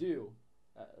 They do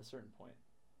at a certain point.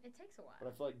 It takes a while. But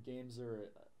I feel like games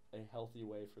are a healthy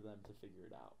way for them to figure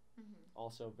it out. Mm-hmm.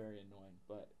 Also very annoying,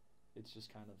 but it's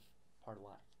just kind of part of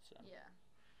life. So. Yeah.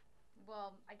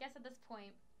 Well, I guess at this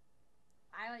point,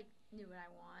 I like knew what I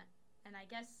want, and I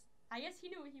guess he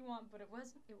knew what he wanted, but it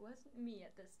wasn't me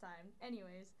at this time.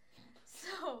 Anyways,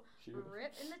 so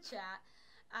rip in the chat.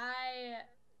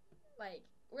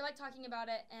 We're like talking about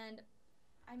it, and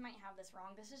I might have this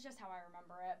wrong. This is just how I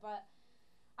remember it, but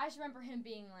I just remember him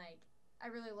being like,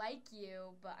 I really like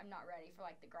you, but I'm not ready for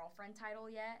like the girlfriend title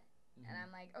yet. Mm-hmm. And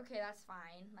I'm like, okay, that's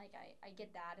fine. Like, I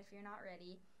get that if you're not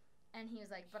ready. And he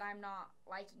was like, but I'm not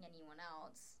liking anyone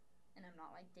else, and I'm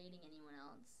not like dating anyone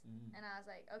else. Mm-hmm. And I was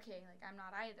like, okay, like I'm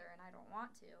not either, and I don't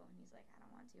want to. And he's like, I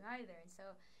don't want to either. And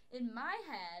so in my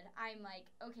head, I'm like,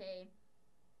 okay,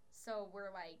 so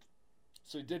we're like.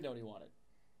 So he did know what he wanted.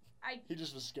 He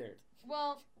just was scared.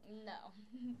 Well, No.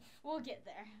 We'll get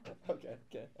there. Okay.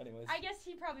 Anyways. I guess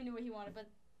he probably knew what he wanted, but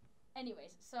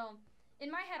anyways, so in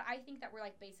my head, I think that we're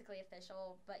like basically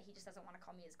official, but he just doesn't want to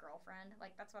call me his girlfriend.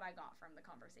 Like, that's what I got from the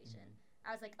conversation.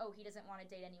 I was like, oh, he doesn't want to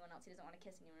date anyone else. He doesn't want to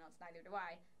kiss anyone else. Neither do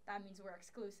I. That means we're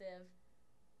exclusive,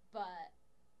 but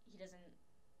he doesn't,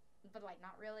 but like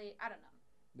not really. I don't know.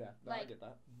 Yeah, no, like, I get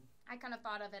that. I kind of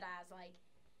thought of it as like,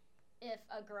 if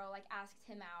a girl like asked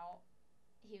him out,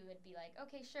 he would be like,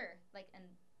 okay, sure, like, and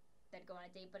they'd go on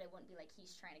a date, but it wouldn't be like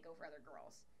he's trying to go for other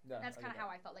girls. Yeah, that's kind of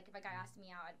how I felt. Like, if a guy asked me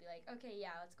out, I'd be like, okay,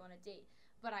 yeah, let's go on a date,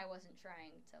 but I wasn't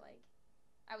trying to like,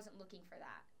 I wasn't looking for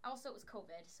that. Also, it was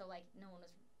COVID, so like no one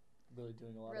was really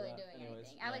doing a lot really of that. doing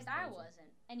Anyways, anything. At least I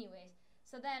wasn't. Anyways,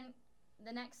 so then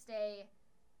the next day,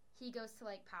 he goes to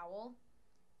like Powell,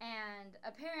 and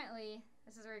apparently,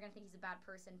 this is where you're gonna think he's a bad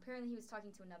person. Apparently, he was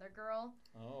talking to another girl.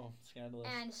 Oh, scandalous.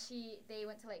 And they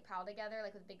went to Lake Powell together,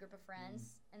 like with a big group of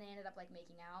friends, and they ended up like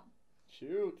making out.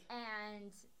 Shoot.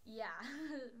 And yeah,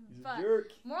 He's but a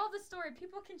jerk. moral of the story: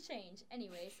 people can change.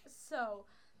 Anyways, so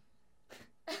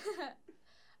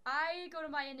I go to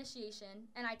my initiation,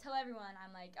 and I tell everyone,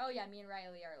 I'm like, oh yeah, me and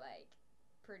Riley are like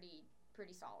pretty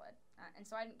solid, and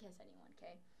so I didn't kiss anyone,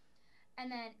 okay.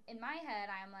 And then in my head,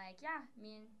 I'm like, yeah,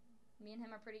 me and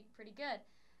him are pretty good.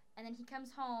 And then he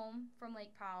comes home from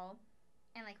Lake Powell,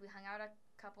 and like we hung out a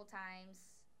couple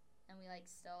times, and we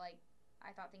like still like,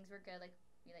 I thought things were good, like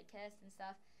we like kissed and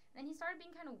stuff. And then he started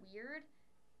being kind of weird,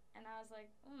 and I was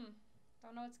like,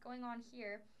 don't know what's going on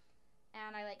here.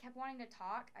 And I like kept wanting to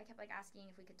talk. I kept like asking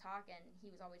if we could talk, and he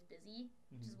was always busy,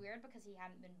 which is weird because he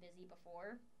hadn't been busy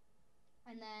before.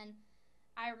 And then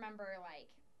I remember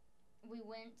like we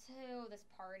went to this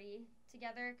party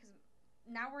together, because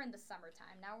now we're in the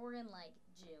summertime. Now we're in like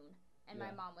June, and my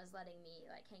mom was letting me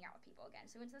like hang out with people again.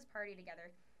 So we went to this party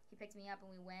together. He picked me up, and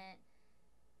we went,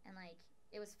 and like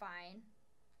it was fine.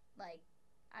 Like,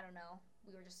 I don't know,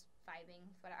 we were just vibing,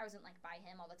 but I wasn't like by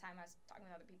him all the time. I was talking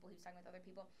with other people. He was talking with other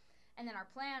people. And then our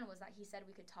plan was that he said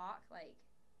we could talk, like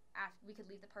after we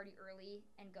could leave the party early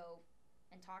and go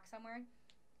and talk somewhere.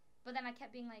 But then I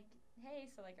kept being like, hey,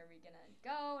 so like, are we gonna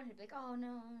go? And he'd be like, oh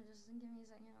no, just give me a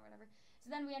second, or whatever. So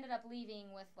then we ended up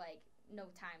leaving with like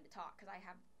no time to talk, because I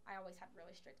always have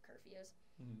really strict curfews.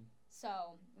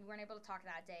 So we weren't able to talk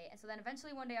that day. And so then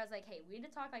eventually one day I was like, hey, we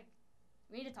need to talk.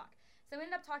 So we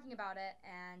ended up talking about it,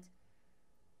 and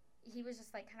he was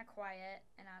just like kind of quiet,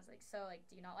 and I was like, so like,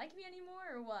 do you not like me anymore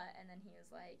or what? And then he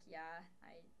was like, yeah,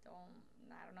 I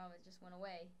don't know, it just went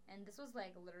away. And this was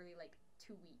like literally like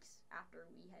 2 weeks after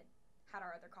we had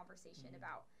our other conversation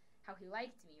about how he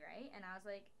liked me, right? And I was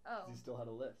like, oh. He still had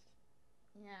a list.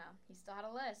 Yeah, he still had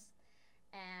a list.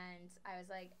 And I was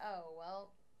like, oh,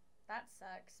 well, that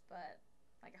sucks, but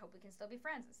like I hope we can still be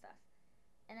friends and stuff.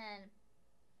 And then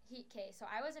so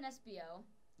I was in SBO,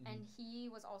 and he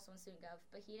was also in student gov,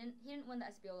 but he didn't win the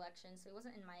SBO election, so he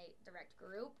wasn't in my direct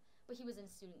group, but he was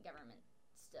in student government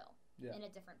still, in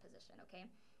a different position, okay?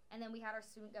 And then we had our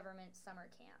student government summer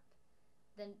camp,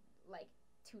 then like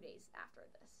 2 days after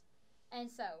this. And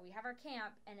so we have our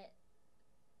camp, and it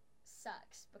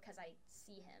sucks because I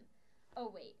see him.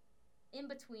 Oh wait, in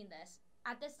between this,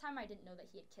 at this time I didn't know that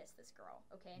he had kissed this girl,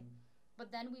 okay? But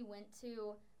then we went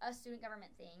to a student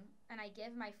government thing, and I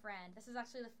give my friend, this is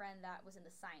actually the friend that was in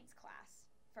the science class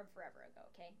from forever ago,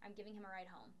 okay? I'm giving him a ride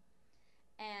home.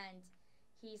 And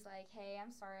he's like, hey,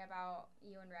 I'm sorry about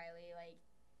you and Riley, like,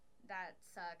 that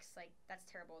sucks, like, that's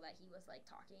terrible that he was, like,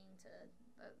 talking to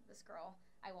this girl.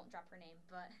 I won't drop her name,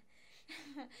 but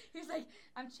he's like,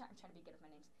 I'm trying to be good with my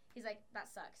names. He's like,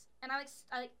 that sucks. And I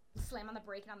slam on the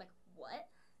brake, and I'm like, what?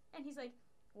 And he's like,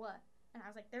 what? And I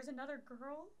was like, there's another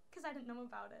girl? Because I didn't know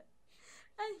about it.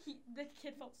 And the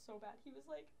kid felt so bad. He was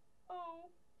like,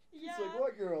 oh, yeah. He's like,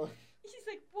 what girl? He's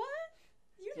like, what?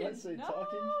 You Did didn't I say know?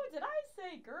 talking? Did I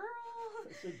say girl?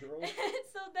 I said girl. And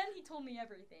so then he told me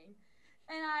everything.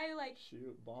 And I like,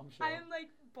 shoot, bombshell. I am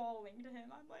like bawling to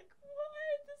him. I'm like,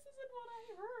 what? This isn't what I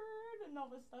heard, and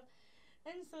all this stuff.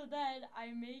 And so then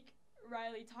I make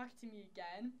Riley talk to me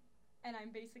again, and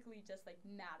I'm basically just like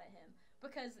mad at him,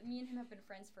 because me and him have been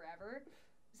friends forever,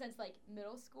 since like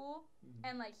middle school,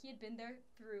 and like he had been there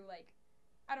through like,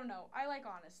 I don't know, I like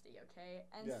honesty, okay?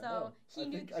 And he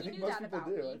knew that about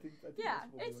me. I think yeah,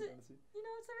 most people it's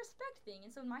it's a respect thing.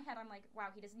 And so in my head I'm like,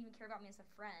 wow, he doesn't even care about me as a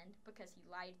friend because he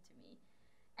lied to me.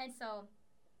 And so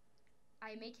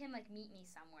I make him like meet me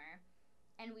somewhere,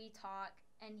 and we talk,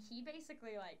 and he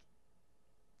basically like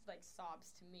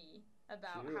sobs to me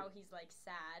about how he's like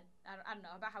sad. I don't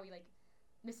know, about how he like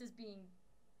misses being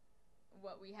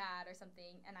what we had or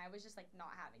something, and I was just like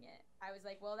not having it. I was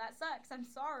like, well, that sucks, I'm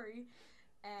sorry.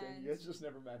 And you guys just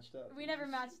never matched up. We never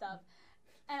matched up.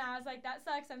 And I was like, that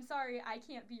sucks. I'm sorry. I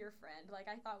can't be your friend.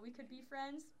 Like, I thought we could be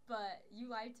friends, but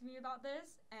you lied to me about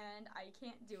this, and I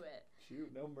can't do it.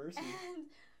 Shoot, no mercy.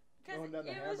 And because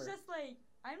it was just like,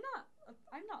 I'm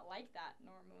not like that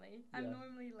normally. Yeah. I'm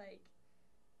normally like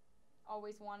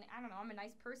always wanting. I don't know. I'm a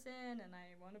nice person, and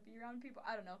I want to be around people.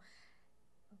 I don't know.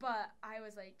 But I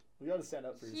was like, you gotta stand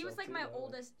up for yourself. He was like too, my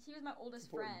oldest. He was my oldest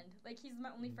friend. Like, he's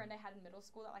my only Mm-hmm. friend I had in middle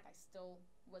school that like I still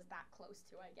was that close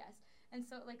to, I guess. And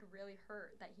so it like really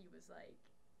hurt that he was like,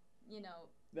 you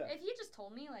know, if he just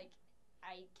told me like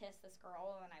I kissed this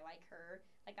girl and I like her,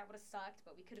 like that would have sucked,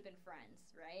 but we could have been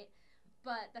friends, right?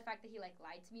 But the fact that he like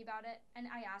lied to me about it, and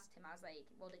I asked him, I was like,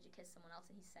 well, did you kiss someone else?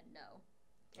 And he said no.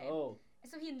 Okay. Oh.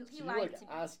 So he so lied like to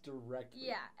me. Asked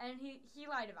directly. Yeah, and he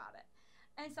lied about it.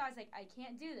 And so I was like, I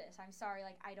can't do this. I'm sorry.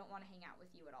 Like, I don't want to hang out with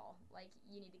you at all. Like,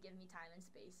 you need to give me time and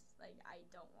space. Like, I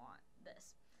don't want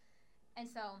this.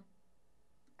 And so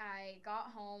I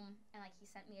got home, and, like, he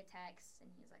sent me a text,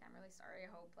 and he's like, I'm really sorry. I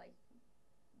hope, like,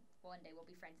 one day we'll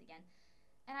be friends again.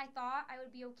 And I thought I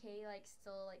would be okay, like,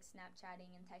 still, like,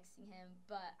 Snapchatting and texting him,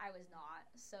 but I was not.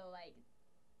 So, like,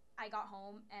 I got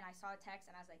home, and I saw a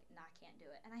text, and I was like, nah, I can't do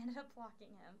it. And I ended up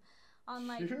blocking him on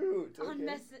like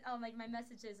on like my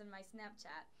messages and my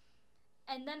Snapchat.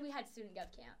 And then we had student gov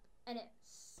camp, and it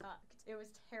sucked. It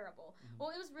was terrible. Mm-hmm.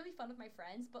 Well, it was really fun with my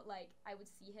friends, but like I would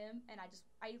see him, and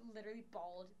I literally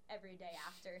bawled every day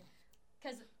after,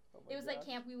 because it was like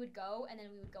camp. We would go, and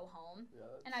then we would go home,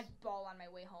 and I'd bawl on my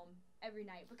way home every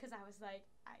night because I was like,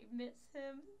 I miss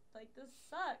him. Like, this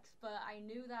sucks. But I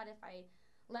knew that if I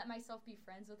let myself be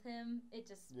friends with him, it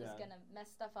just was gonna mess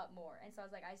stuff up more. And so I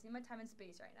was like, I just need my time and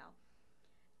space right now.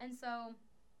 And so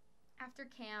after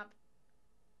camp,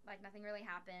 like, nothing really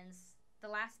happens.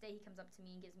 The last day he comes up to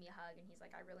me and gives me a hug, and he's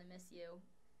like, I really miss you.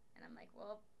 And I'm like,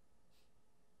 well,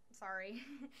 sorry.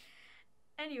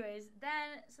 Anyways,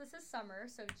 then, so this is summer,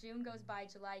 so June goes by,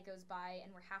 July goes by, and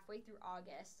we're halfway through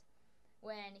August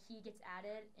when he gets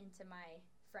added into my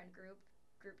friend group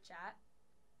chat.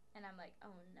 And I'm like,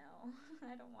 oh no,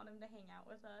 I don't want him to hang out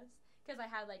with us. Because I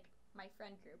had, like, my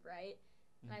friend group, right?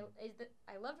 Mm-hmm. And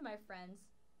I loved my friends,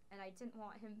 and I didn't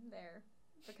want him there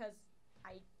because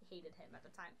I hated him at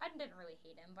the time. I didn't really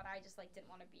hate him, but I just, like,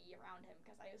 didn't want to be around him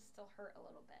because I was still hurt a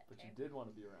little bit. But you did want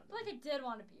to be around him. But, like, I did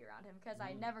want to be around him because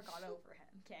I never got over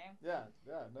him, okay? Yeah,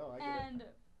 no, I get it. And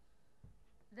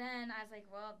then I was like,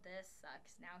 well, this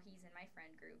sucks. Now he's in my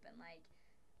friend group, and, like,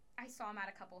 I saw him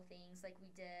at a couple things. Like,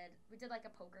 we did like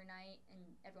a poker night, and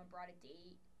everyone brought a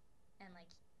date, and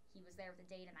like he was there with a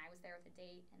date and I was there with a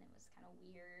date, and it was kind of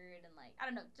weird, and like, I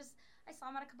don't know, just I saw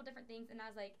him at a couple different things, and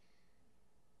I was like,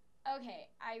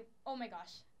 okay, oh my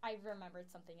gosh, I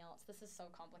remembered something else. This is so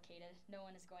complicated. No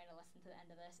one is going to listen to the end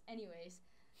of this. Anyways,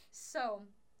 so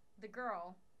the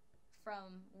girl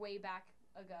from way back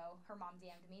ago, her mom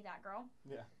DM'd me, that girl.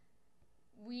 Yeah.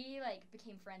 We like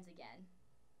became friends again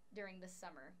during this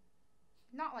summer.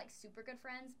 Not like super good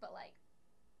friends, but like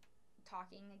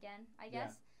talking again, I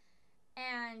guess. Yeah.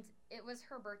 And it was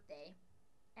her birthday,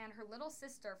 and her little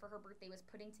sister for her birthday was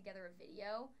putting together a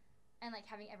video and like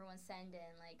having everyone send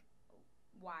in like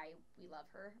why we love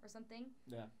her or something.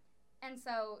 Yeah. And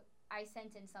so I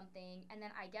sent in something, and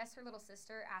then I guess her little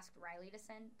sister asked Riley to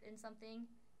send in something,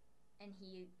 and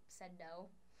he said no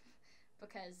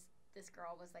because this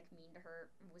girl was like mean to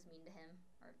her, was mean to him,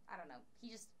 or I don't know.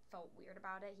 He just felt weird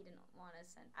about it. He didn't want to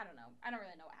send, I don't know. I don't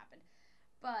really know what happened.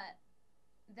 But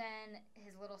then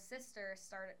his little sister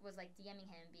was like DMing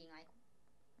him being like,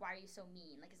 why are you so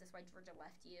mean? Like, is this why Jorja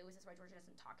left you? Is this why Jorja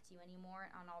doesn't talk to you anymore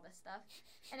on all this stuff?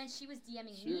 And then she was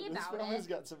DMing me about it. This family's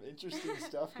got some interesting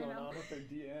stuff going on with their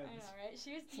DMs. I know, right?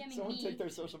 She was DMing Someone me. take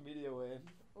their social media away and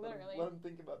literally let them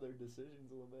think about their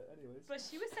decisions a little bit. Anyways. But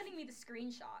she was sending me the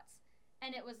screenshots.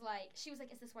 And it was like, she was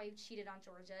like, is this why you cheated on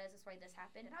Jorja? Is this why this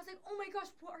happened? And I was like, oh my gosh,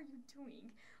 what are you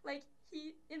doing? Like,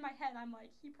 in my head, I'm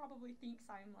like, he probably thinks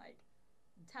I'm like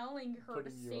telling her to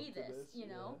say this, you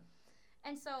know? Yeah.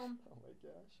 And so, oh my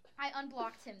gosh. I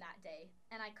unblocked him that day,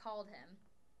 and I called him,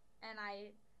 and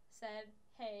I said,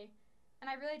 hey, and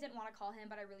I really didn't want to call him,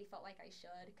 but I really felt like I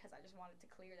should, because I just wanted to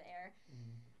clear the air.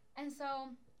 Mm-hmm. And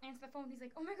so, I answered the phone, he's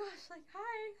like, oh my gosh, like,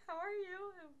 hi, how are you?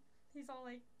 And he's all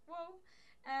like, whoa.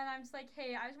 And I'm just like,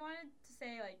 hey, I just wanted to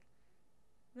say, like,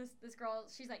 this girl,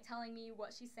 she's, like, telling me what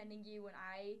she's sending you, and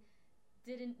I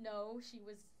didn't know she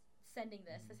was sending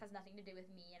this. Mm-hmm. This has nothing to do with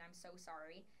me, and I'm so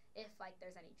sorry if, like,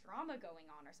 there's any drama going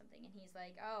on or something. And he's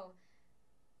like, oh,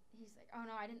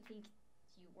 no, I didn't think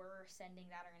you were sending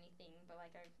that or anything, but,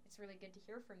 like, it's really good to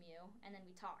hear from you. And then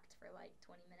we talked for, like,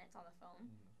 20 minutes on the phone,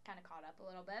 kind of caught up a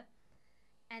little bit.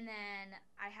 And then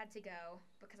I had to go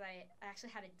because I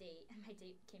actually had a date, and my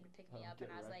date came to pick me up,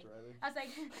 and I was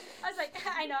like,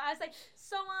 I know, I was like,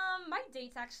 so my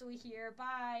date's actually here,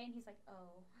 bye. And he's like,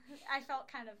 oh. I felt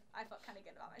kind of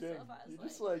good about myself. Damn, I was you like,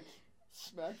 just like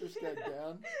smacked this guy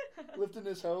down, lifting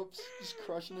his hopes, just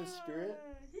crushing his spirit.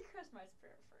 He crushed my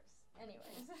spirit first.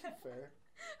 Anyways.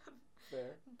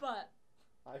 Fair. But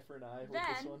eye for an eye with then,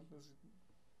 this one.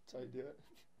 That's how you do it.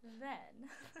 Then.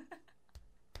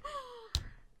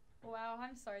 Wow,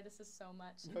 I'm sorry. This is so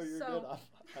much. No, you're good.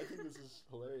 I think this is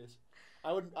hilarious.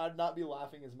 I'd not be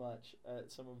laughing as much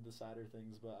at some of the sadder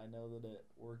things, but I know that it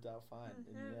worked out fine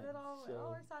in the end. It all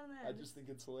works out in the end. I just think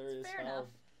it's hilarious it's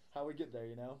how we get there,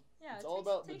 you know? Yeah, it's all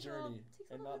about the takes journey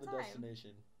a and little not the bit of time.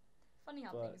 destination. Funny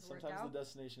how but things work out. sometimes the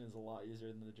destination is a lot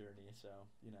easier than the journey, so,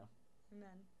 you know.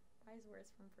 Amen. Wise words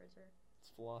from Bridger.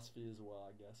 It's philosophy as well,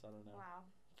 I guess. I don't know. Wow.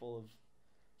 Full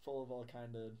of all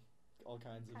kinds of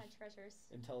treasures.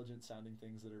 Intelligent sounding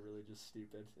things that are really just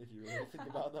stupid if you really think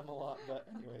about them a lot. But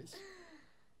anyways.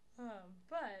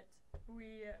 But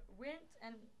we went,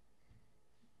 and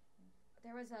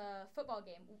there was a football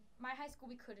game. My high school,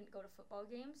 we couldn't go to football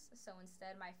games, so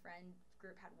instead my friend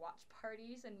group had watch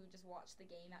parties, and we would just watch the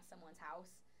game at someone's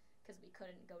house because we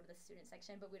couldn't go to the student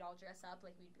section. But we'd all dress up,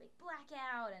 like we'd be like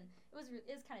blackout, and it was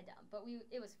kind of dumb, but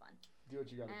it was fun. Do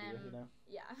what you gotta do, you know.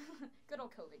 Yeah, good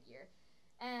old COVID year.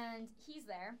 And he's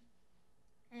there,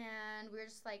 and we were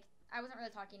just like, I wasn't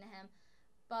really talking to him,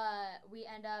 but we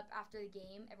end up, after the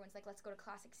game, everyone's like, let's go to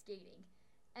classic skating.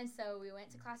 And so we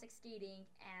went to classic skating,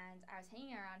 and I was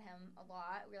hanging around him a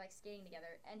lot. We were like skating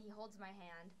together, and he holds my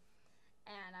hand,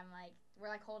 and we're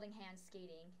like holding hands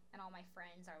skating, and all my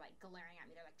friends are like glaring at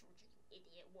me. They're like, Jorja, you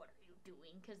idiot, what are you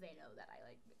doing? Because they know that I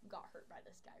like got hurt by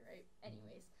this guy, right?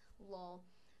 Anyways, lol.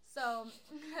 So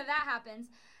that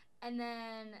happens. And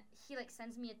then he, like,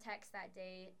 sends me a text that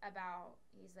day about,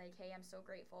 he's like, hey, I'm so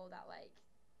grateful that, like,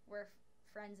 we're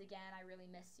friends again. I really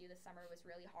missed you. This summer was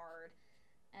really hard.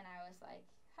 And I was like,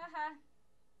 haha.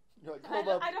 You're like, hold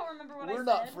up. I don't remember what I said. We're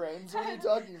not friends. What are you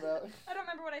talking about? I don't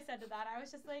remember what I said to that. I was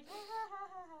just like, ha, ha, ha,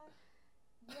 ha, ha.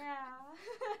 Yeah.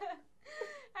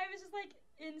 I was just, like,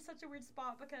 in such a weird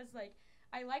spot because, like,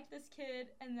 I liked this kid,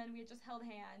 and then we had just held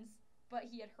hands, but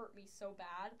he had hurt me so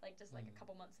bad, like, just, like, a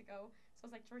couple months ago. So I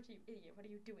was like, Jorja, you idiot, what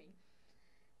are you doing?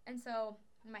 And so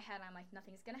in my head, I'm like,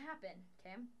 nothing's going to happen,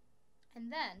 okay? And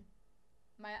then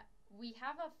we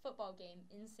have a football game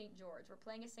in St. George. We're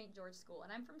playing at St. George School,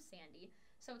 and I'm from Sandy,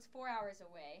 so it's 4 hours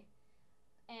away.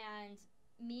 And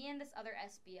me and this other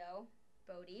SBO,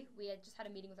 Bodie, we had just had a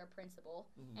meeting with our principal,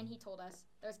 and he told us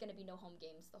there's going to be no home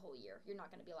games the whole year. You're not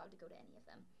going to be allowed to go to any of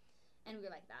them. And we were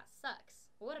like, that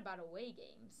sucks. What about away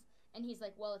games? And he's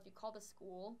like, well, if you call the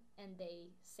school and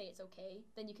they say it's okay,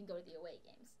 then you can go to the away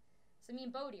games. So me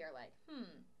and Bodie are like,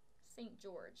 St.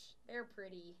 George, they're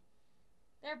pretty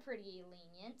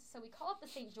lenient. So we call up the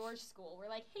St. George school.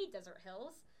 We're like, hey, Desert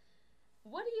Hills,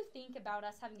 what do you think about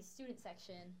us having a student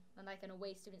section and like an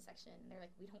away student section? And they're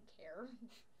like, we don't care.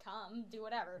 Come, do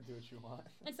whatever. Do what you want.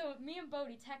 And so me and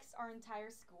Bodie text our entire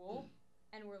school,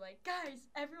 and we're like, guys,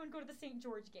 everyone go to the St.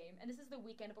 George game. And this is the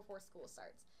weekend before school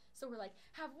starts. So we're like,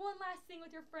 have one last thing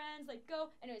with your friends, like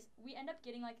go. Anyways, we end up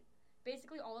getting like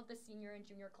basically all of the senior and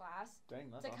junior class to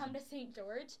awesome. Come to St.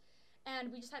 George. And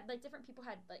we just had like different people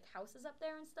had like houses up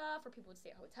there and stuff, or people would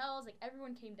stay at hotels. Like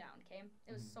everyone came down, okay?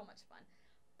 It was so much fun.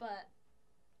 But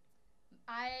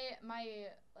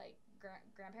my like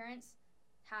grandparents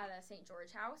had a St.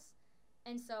 George house.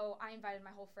 And so I invited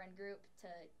my whole friend group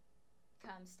to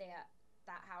come stay at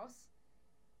that house.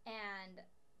 And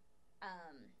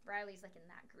Riley's like in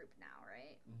that group now,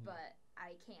 right? But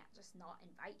I can't just not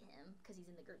invite him because he's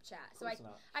in the group chat. So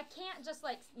I can't just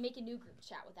like make a new group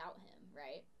chat without him,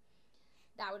 right?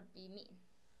 That would be mean.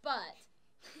 But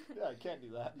yeah, I can't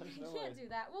do that. There's no way. Can't do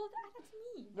that. Well, that's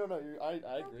mean. No,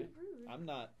 I agree. Rude.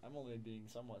 I'm only being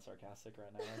somewhat sarcastic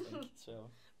right now, I think.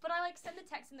 So. But I like send the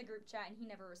text in the group chat and he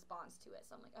never responds to it.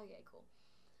 So I'm like, okay, cool.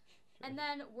 And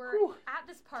then we're at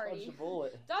this party. Dodged a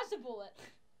bullet. Dodged a bullet.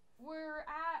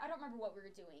 I don't remember what we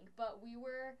were doing, but we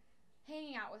were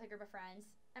hanging out with a group of friends,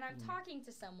 and I'm talking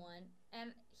to someone,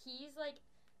 and he's, like,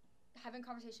 having a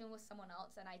conversation with someone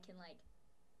else, and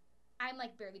I'm,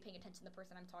 like, barely paying attention to the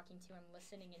person I'm talking to. I'm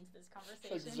listening into this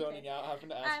conversation. Like zoning out,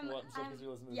 having to ask what because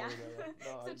you're listening to this other guy.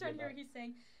 So I'm trying to hear what he's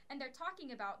saying. And they're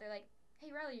talking about, they're like, hey,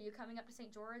 Riley, are you coming up to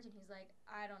St. George? And he's like,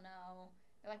 I don't know.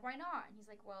 They're like, why not? And he's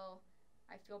like, well,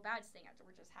 I feel bad staying at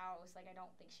Georgia's house. Like, I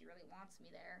don't think she really wants me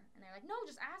there. And they're like, no,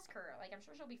 just ask her. Like, I'm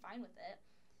sure she'll be fine with it.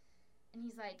 And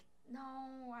he's like, no,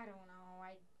 I don't know.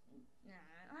 I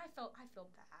feel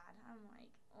bad. I'm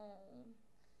like, oh,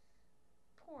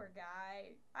 poor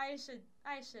guy. I should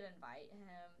invite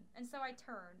him. And so I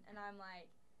turn, and I'm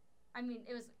like, I mean,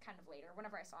 it was kind of later.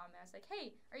 Whenever I saw him, I was like,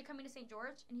 hey, are you coming to St.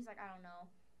 George? And he's like, I don't know.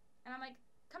 And I'm like,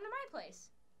 come to my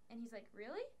place. And he's like,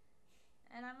 really?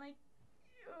 And I'm like,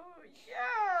 oh,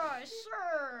 yeah,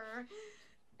 sure.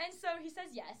 And so he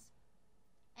says yes.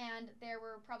 And there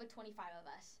were probably 25 of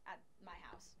us at my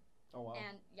house. Oh, wow.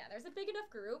 And, yeah, there's a big enough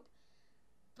group.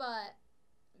 But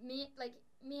me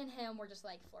and him were just,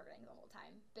 like, flirting the whole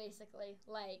time, basically.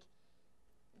 Like,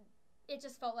 it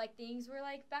just felt like things were,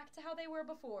 like, back to how they were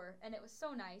before. And it was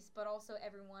so nice. But also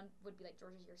everyone would be like,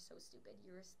 Jorja, you're so stupid.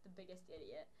 You're the biggest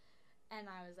idiot. And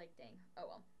I was like, dang, oh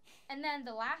well. And then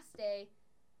the last day,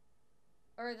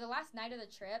 or the last night of the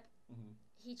trip,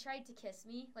 he tried to kiss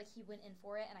me. Like, he went in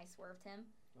for it, and I swerved him.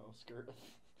 Oh, skirt.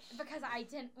 Because I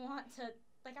didn't want to,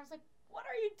 like, I was like, what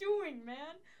are you doing,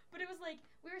 man? But it was like,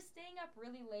 we were staying up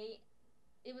really late.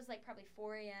 It was, like, probably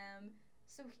 4 a.m.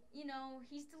 So, you know,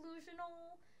 he's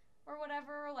delusional or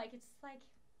whatever. Like, it's like...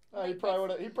 Oh, he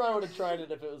probably would have tried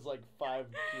it if it was, like, 5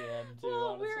 p.m. too,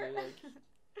 well, honestly. Like,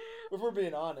 if we're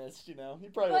being honest, you know, he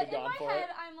probably would have gone for it. But in my head,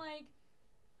 I'm like,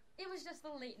 it was just the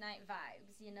late night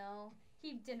vibes, you know?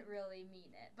 He didn't really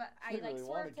mean it, but I, like, really swerved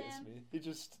want to kiss him. Me. He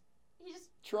just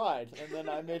tried, and then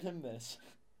I made him miss.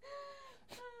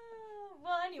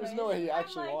 Well, anyway. There's no way he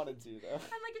actually wanted to, though.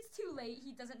 I'm like, it's too late.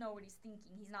 He doesn't know what he's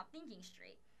thinking. He's not thinking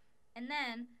straight. And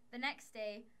then, the next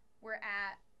day, we're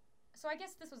at... So I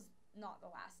guess this was not the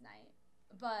last night,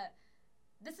 but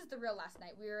this is the real last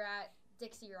night. We were at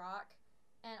Dixie Rock,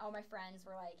 and all my friends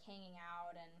were, like, hanging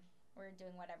out, and we're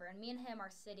doing whatever. And me and him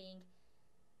are sitting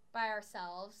by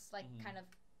ourselves, like, kind of,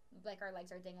 like, our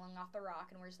legs are dangling off the rock,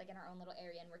 and we're just, like, in our own little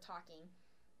area, and we're talking.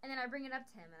 And then I bring it up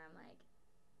to him, and I'm like,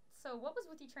 so what was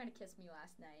with you trying to kiss me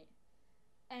last night?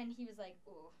 And he was like,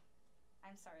 ooh,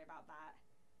 I'm sorry about that.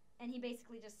 And he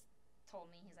basically just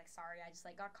told me, he's like, sorry, I just,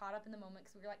 like, got caught up in the moment,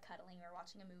 because we were, like, cuddling, we were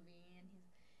watching a movie, and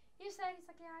he just said, he's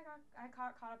like, yeah, I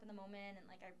got caught up in the moment, and,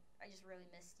 like, I just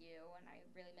really missed you, and I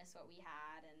really miss what we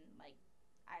had, and, like,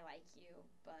 I like you,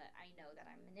 but I know that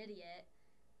I'm an idiot,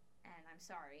 and I'm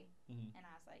sorry. And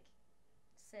I was like,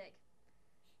 sick.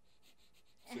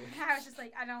 And I was just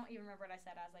like, I don't even remember what I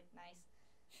said. I was like, nice.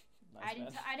 I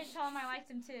didn't tell him I liked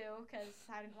him too, because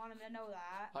I didn't want him to know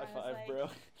that. High five, bro.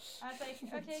 I was like,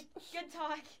 okay, good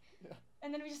talk. Yeah.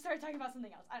 And then we just started talking about something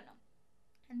else. I don't know.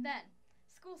 And then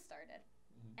school started.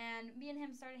 And me and him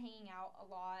started hanging out a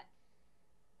lot.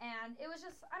 And it was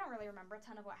just, I don't really remember a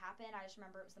ton of what happened. I just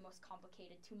remember it was the most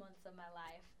complicated 2 months of my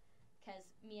life. Because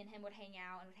me and him would hang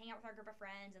out, and we'd hang out with our group of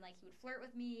friends, and, like, he would flirt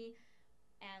with me.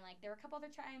 And, like, there were a couple other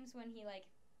times when he, like,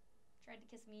 tried to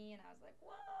kiss me, and I was like,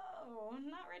 whoa, I'm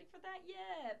not ready for that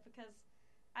yet. Because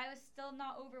I was still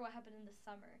not over what happened in the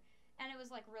summer. And it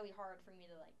was, like, really hard for me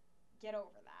to, like, get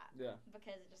over that. Yeah.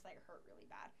 Because it just, like, hurt really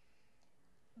bad.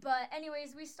 But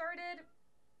anyways, we started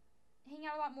hanging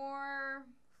out a lot more,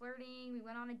 flirting. We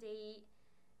went on a date,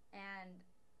 and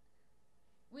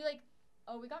we, like,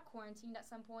 we got quarantined at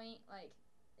some point, like,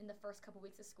 in the first couple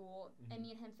weeks of school, and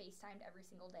me and him FaceTimed every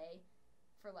single day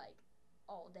for, like,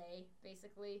 all day,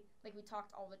 basically. Like, we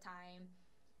talked all the time,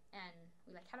 and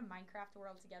we, like, had a Minecraft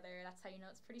world together. That's how you know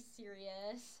it's pretty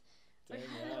serious. Dang,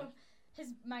 yeah.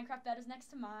 His Minecraft bed is next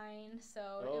to mine,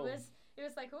 so it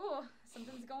was like, ooh,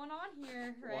 something's going on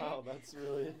here, right? Wow, that's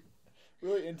really,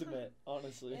 really intimate,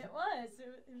 honestly. It was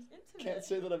intimate. Can't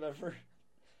say that I've ever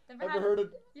heard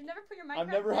of. You've never put your Minecraft. I've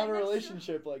never had a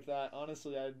relationship like that.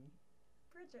 Honestly,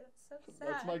 Bridget, that's so sad.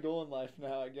 That's my goal in life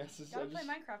now, I guess. You gotta play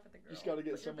Minecraft with the girl. Just gotta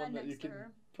get someone that you can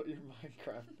put your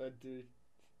Minecraft bed to.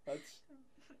 That's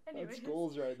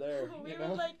goals right there.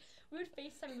 We would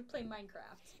FaceTime and we'd play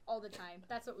Minecraft all the time.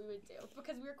 That's what we would do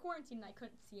because we were quarantined and I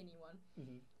couldn't see anyone.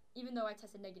 Even though I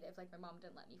tested negative, like my mom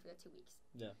didn't let me for the 2 weeks.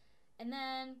 Yeah. And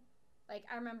then, like,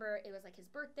 I remember it was like his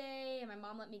birthday and my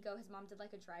mom let me go. His mom did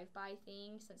like a drive-by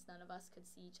thing since none of us could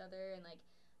see each other, and like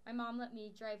my mom let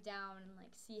me drive down and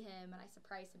like see him, and I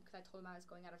surprised him because I told him I was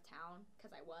going out of town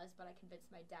because I was, but I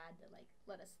convinced my dad to like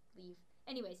let us leave.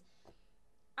 Anyways,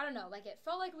 I don't know, like it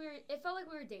felt like we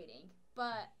were dating,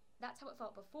 but that's how it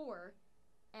felt before,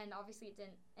 and obviously it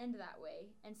didn't end that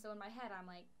way. And so in my head I'm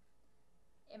like,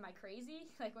 am I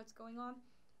crazy? Like, what's going on?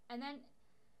 And then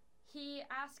he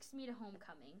asks me to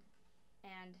homecoming,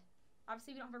 and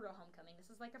obviously we don't have a real homecoming. This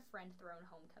is like a friend-thrown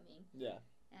homecoming. Yeah.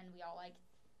 And we all like,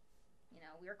 you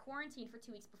know, we were quarantined for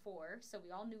 2 weeks before, so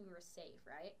we all knew we were safe,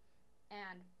 right?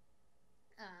 And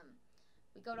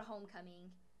we go to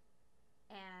homecoming,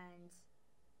 and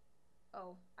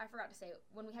I forgot to say,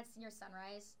 when we had senior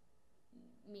sunrise,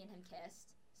 me and him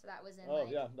kissed. So that was in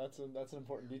yeah, that's an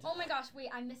important detail. Oh my gosh, wait,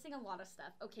 I'm missing a lot of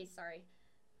stuff. Okay, sorry.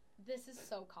 This is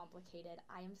so complicated.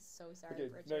 I am so sorry, Okay,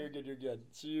 Bridget. no, you're good.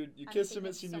 So you kissed him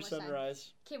at senior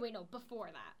sunrise. Okay, wait, no, before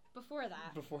that. Before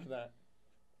that.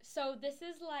 So this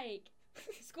is like,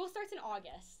 school starts in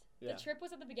August. Yeah. The trip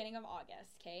was at the beginning of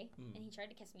August, okay? Mm. And he tried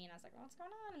to kiss me, and I was like, well, what's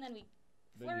going on? And then we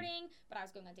flirting, but I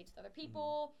was going on dates with other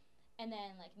people. Mm-hmm. And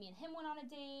then, like, me and him went on a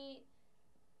date,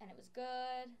 and it was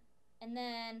good. And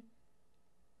then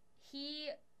he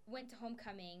went to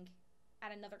homecoming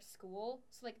at another school.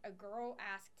 So, like, a girl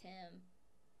asked him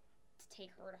to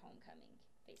take her to homecoming,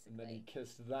 basically. And then he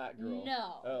kissed that girl.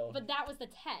 No. Oh. But that was the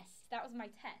test. That was my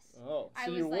test. Oh,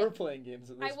 so you were playing games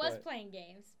at this point. I was playing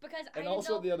games. Because and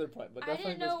also the other point, but definitely I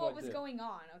didn't know what was too. going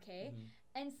on, okay?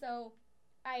 Mm-hmm. And so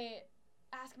I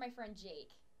asked my friend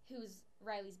Jake, who's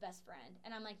Riley's best friend,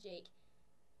 and I'm like, Jake,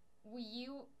 will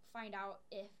you find out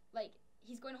if, like,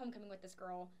 he's going to homecoming with this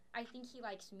girl. I think he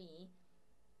likes me,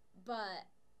 but,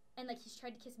 and, like, he's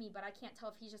tried to kiss me, but I can't tell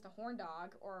if he's just a horn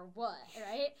dog or what,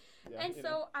 right? Yeah, and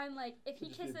so I'm like, if he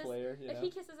kisses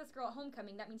this girl at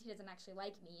homecoming, that means he doesn't actually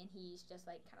like me, and he's just,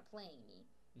 like, kind of playing me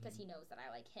because he knows that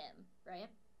I like him, right?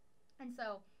 And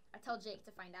so I tell Jake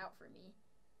to find out for me.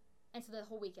 And so the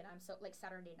whole weekend, I'm so, like,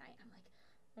 Saturday night, I'm like,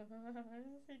 is he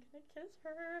gonna kiss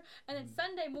her? And then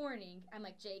Sunday morning, I'm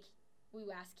like, Jake, will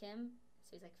you ask him?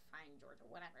 So he's like, fine, Jorja,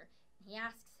 whatever. And he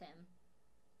asks him,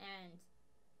 and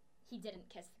he didn't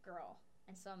kiss the girl.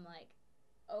 And so I'm like,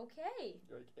 okay.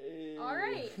 You're like, hey. All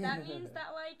right. That means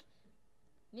that, like,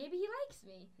 maybe he likes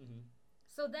me. Mm-hmm.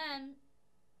 So then,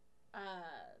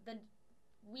 the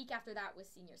week after that was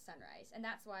senior sunrise. And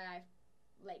that's why I,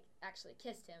 like, actually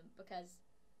kissed him, because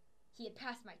he had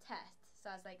passed my test. So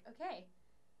I was like, okay.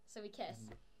 So we kissed.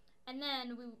 Mm-hmm. And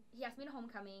then he asked me to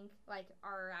homecoming, like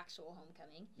our actual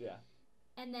homecoming. Yeah.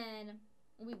 And then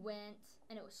we went,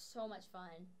 and it was so much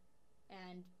fun.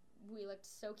 And we looked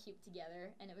so cute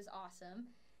together, and it was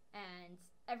awesome. And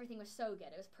everything was so good.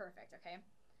 It was perfect, okay?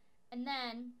 And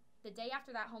then the day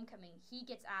after that homecoming, he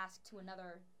gets asked to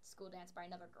another school dance by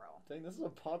another girl. Dang, this is a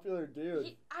popular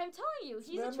dude. I'm telling you,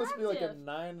 he's attractive. Attractive. Must be like a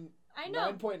 9. I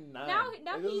know. 9.9. Now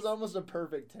like, this is almost a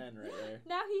perfect 10 right there.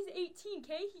 Now he's 18,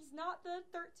 okay? He's not the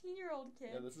 13-year-old kid.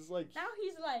 Yeah, this is like... Now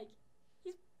he's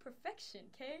perfection,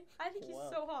 okay? I think he's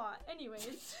so hot.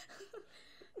 Anyways.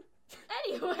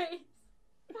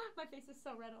 My face is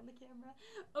so red on the camera.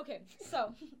 Okay,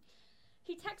 so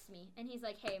he texts me, and he's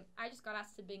like, hey, I just got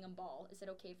asked to Bingham Ball. Is it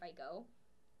okay if I go?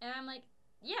 And I'm like,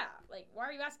 yeah. Like, why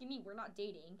are you asking me? We're not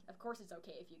dating. Of course it's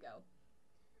okay if you go.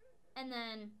 And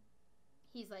then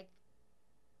he's like,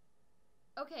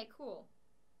 okay, cool.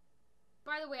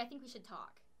 By the way, I think we should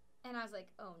talk. And I was like,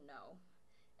 oh, no.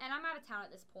 And I'm out of town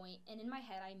at this point, and in my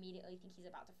head, I immediately think he's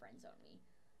about to friend zone me.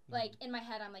 Mm-hmm. Like, in my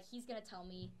head, I'm like, he's going to tell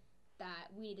me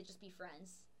that we need to just be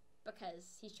friends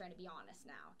because he's trying to be honest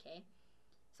now, okay?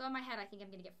 So in my head, I think I'm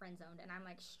going to get friend zoned, and I'm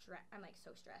like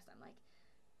so stressed. I'm like,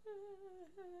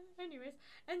 anyways.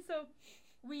 And so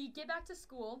we get back to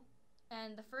school,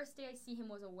 and the first day I see him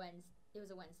was a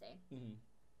Wednesday. Mm-hmm.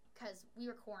 Because we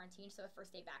were quarantined, so the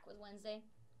first day back was Wednesday.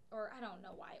 Or I don't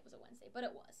know why it was a Wednesday, but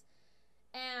it was.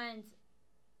 And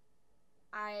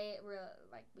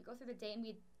we go through the day, and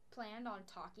we planned on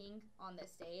talking on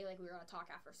this day. Like, we were going to talk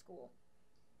after school.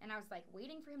 And I was, like,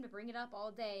 waiting for him to bring it up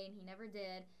all day, and he never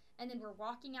did. And then we're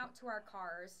walking out to our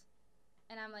cars,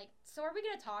 and I'm like, so are we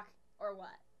going to talk or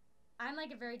what? I'm,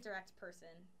 like, a very direct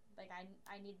person. Like,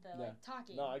 I need the, like,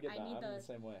 talking. No, I get that. I'm the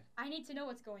same way. I need to know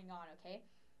what's going on, okay?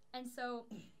 And so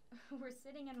we're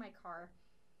sitting in my car,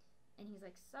 and he's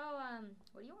like, so,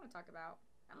 what do you want to talk about?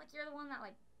 I'm like, you're the one that,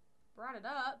 like, brought it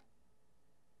up.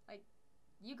 Like,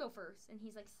 you go first. And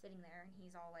he's, like, sitting there, and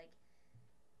he's all, like,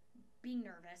 being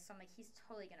nervous. So I'm like, he's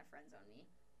totally going to friend zone me.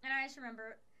 And I just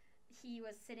remember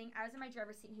I was in my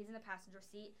driver's seat, and he's in the passenger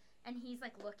seat, and he's,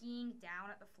 like, looking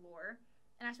down at the floor.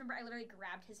 And I just remember I literally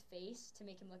grabbed his face to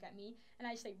make him look at me. And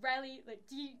I just like, Riley, like,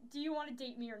 do you want to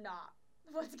date me or not?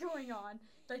 What's going on?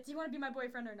 Like, do you want to be my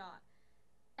boyfriend or not?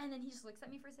 And then he just looks at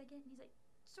me for a second, and he's like,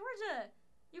 Jorja,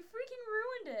 you freaking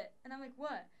ruined it. And I'm like,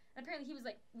 what? And apparently he was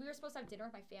like, we were supposed to have dinner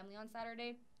with my family on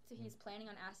Saturday, so he was planning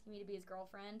on asking me to be his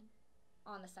girlfriend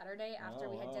on the Saturday after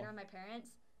we had dinner with my parents.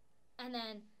 And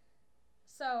then,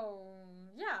 so,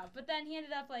 yeah, but then he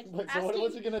ended up, like, asking... So what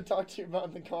was he going to talk to you about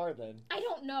in the car, then? I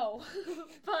don't know,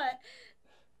 but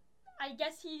I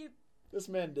guess he... This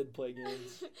man did play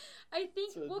games. I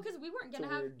think, because we weren't going to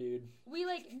have... weird dude. We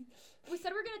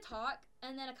said we were going to talk,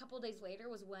 and then a couple days later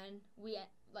was when we,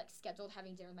 like, scheduled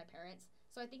having dinner with my parents.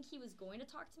 So I think he was going to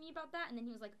talk to me about that, and then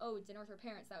he was like, oh, dinner with her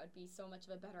parents, that would be so much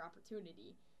of a better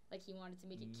opportunity. Like, he wanted to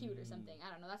make it cute or something.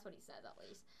 I don't know. That's what he said, at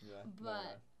least. Yeah.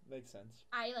 But makes sense.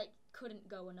 I like couldn't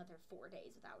go another 4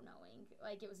 days without knowing.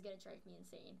 Like it was gonna drive me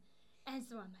insane. And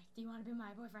so I'm like, do you want to be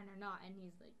my boyfriend or not? And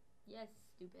he's like, yes,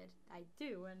 stupid, I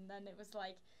do. And then it was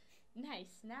like,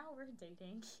 nice, now we're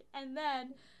dating. And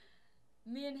then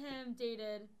me and him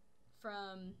dated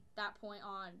from that point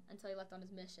on until he left on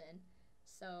his mission.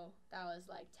 So that was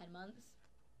like 10 months,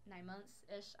 9 months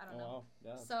ish. I don't know. Wow.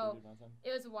 Yeah, that's So pretty good amount of time.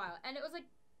 it was a while, and it was like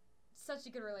such a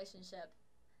good relationship.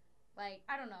 Like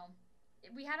I don't know,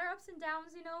 we had our ups and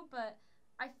downs, you know, but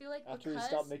I feel like After because he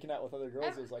stopped making out with other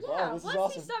girls, it was like, yeah, wow, this is once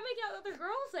awesome. he stopped making out with other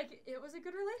girls, like it was a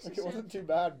good Like, relationship. it wasn't too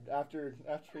bad after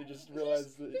he just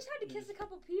realized that he just had to kiss a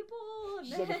couple people, and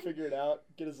just then had to figure it out,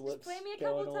 get his just lips play me a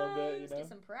going couple a little times, bit, you know. get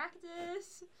some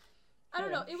practice. I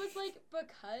don't know. It was like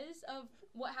because of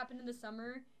what happened in the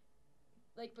summer,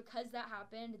 like because that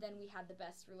happened, then we had the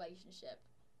best relationship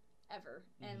ever.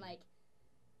 And like,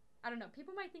 I don't know.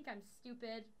 People might think I'm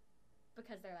stupid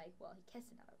because they're like, well, he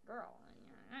kissed another girl.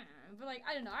 But like,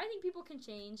 I don't know. I think people can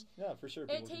change. Yeah, for sure.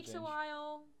 It takes a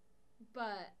while,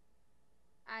 but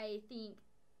I think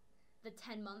the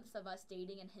 10 months of us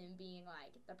dating and him being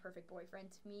like the perfect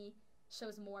boyfriend to me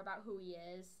shows more about who he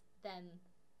is than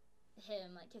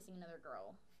him like kissing another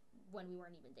girl when we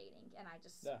weren't even dating. And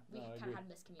we kind of had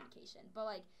miscommunication. But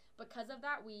like because of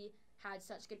that, we had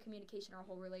such good communication our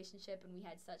whole relationship, and we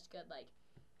had such good like,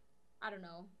 I don't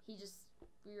know,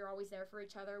 we were always there for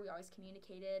each other. We always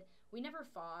communicated. We never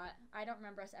fought. I don't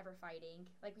remember us ever fighting.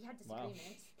 Like, we had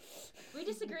disagreements. Wow. We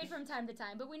disagreed from time to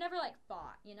time, but we never, like,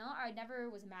 fought, you know? I never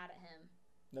was mad at him.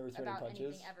 Never throwing about punches?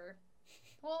 Anything ever.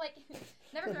 Well, like,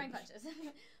 never throwing punches.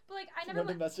 But, like, I never...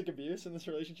 No domestic abuse in this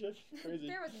relationship? Crazy.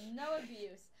 There was no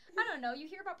abuse. I don't know. You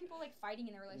hear about people, like, fighting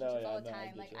in their relationships all the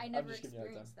time. I never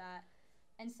experienced that.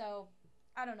 And so,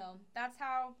 I don't know. That's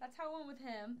how it went with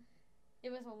him.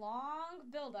 It was a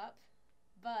long build-up,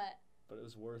 but it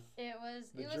was worth it.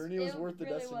 The journey was worth the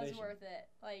destination. It really was worth it.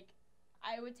 Like,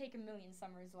 I would take a million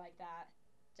summers like that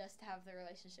just to have the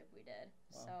relationship we did.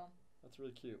 Wow. So that's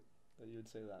really cute that you would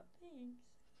say that.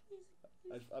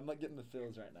 Thanks. I'm like getting the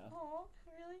feels right now. Oh,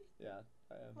 really? Yeah,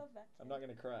 I am. Love that. I'm not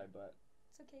gonna cry, but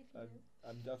it's okay if you do.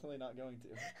 I'm definitely not going to.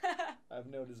 I have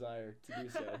no desire to do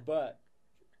so, but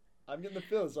I'm getting the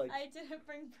feels. Like I didn't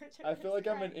bring Bridget. I feel like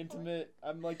I'm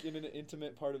like in an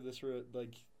intimate part of this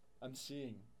like I'm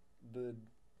seeing the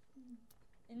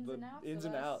ins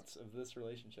and outs of this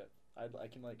relationship. I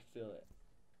can like feel it.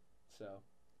 So,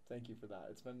 thank you for that.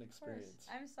 It's been an experience.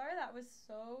 I'm sorry that was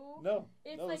so. No,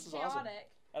 it's like this is chaotic. Awesome.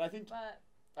 And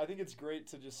I think it's great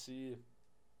to just see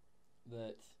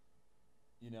that,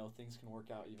 you know, things can work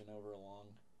out even over a long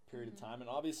period of time. And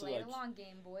obviously, play a long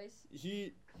game, boys.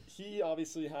 He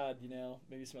obviously had, you know,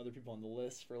 maybe some other people on the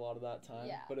list for a lot of that time.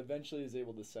 Yeah. But eventually is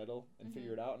able to settle and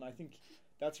figure it out. And I think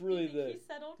that's really he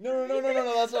settled. No,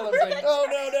 that's not what I'm saying. Oh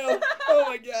no. Oh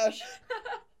my gosh.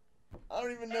 I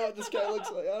don't even know what this guy looks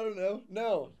like. I don't know.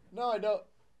 No, I don't.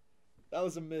 That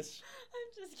was a miss.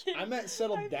 I'm just kidding. I meant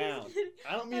settled down.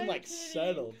 I don't mean like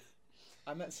settled.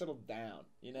 I meant settled down,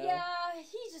 you know? Yeah,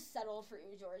 he just settled for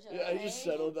you, Jorja. Yeah, he just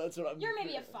settled. That's what I'm... You're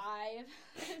maybe a 5.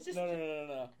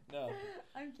 No.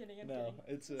 I'm kidding, I'm kidding.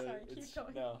 It's a... Sorry, keep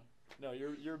going. No,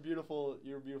 you're a beautiful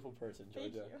person, Jorja.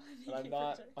 Thank you. And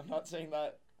I'm not saying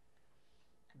that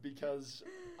because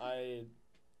I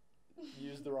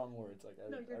used the wrong words. Like,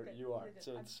 no, you're good. You are.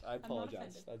 You're good. I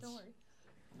apologize. Don't worry.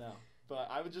 No. But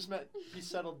I would just meant he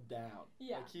settled down.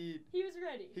 Yeah. Like he was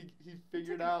ready. He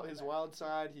figured out his wild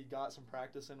side. He got some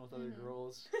practice in with other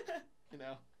girls. You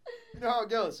know how it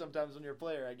goes sometimes when you're a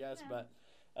player, I guess.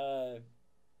 Yeah.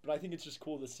 But I think it's just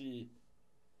cool to see,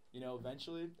 you know,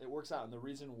 eventually it works out. And the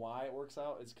reason why it works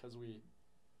out is because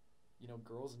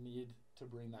girls need to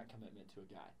bring that commitment to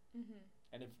a guy.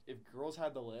 Mm-hmm. And if girls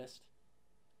had the list,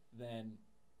 then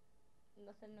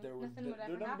nothing would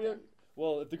ever happen.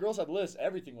 Well, if the girls had the list,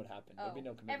 everything would happen. Oh, There'd be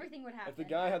no commitment. Everything would happen. If the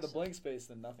guy had the blank space,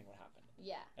 then nothing would happen.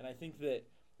 Yeah. And I think that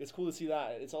it's cool to see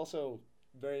that. It's also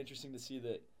very interesting to see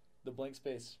that the blank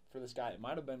space for this guy, it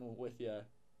might have been with you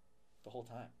the whole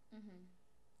time. Mm-hmm.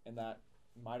 And that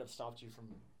might have stopped you from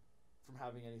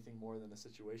having anything more than a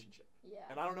situationship. Yeah.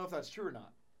 And I don't know if that's true or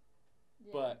not.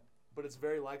 Yeah. But it's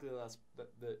very likely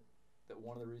that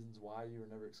one of the reasons why you were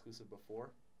never exclusive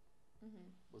before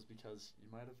was because you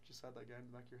might have just had that guy in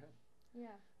the back of your head.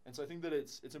 Yeah. And so I think that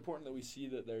it's important that we see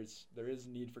that there is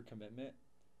need for commitment,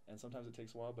 and sometimes it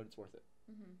takes a while, but it's worth it.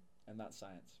 Mm-hmm. And that's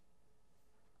science.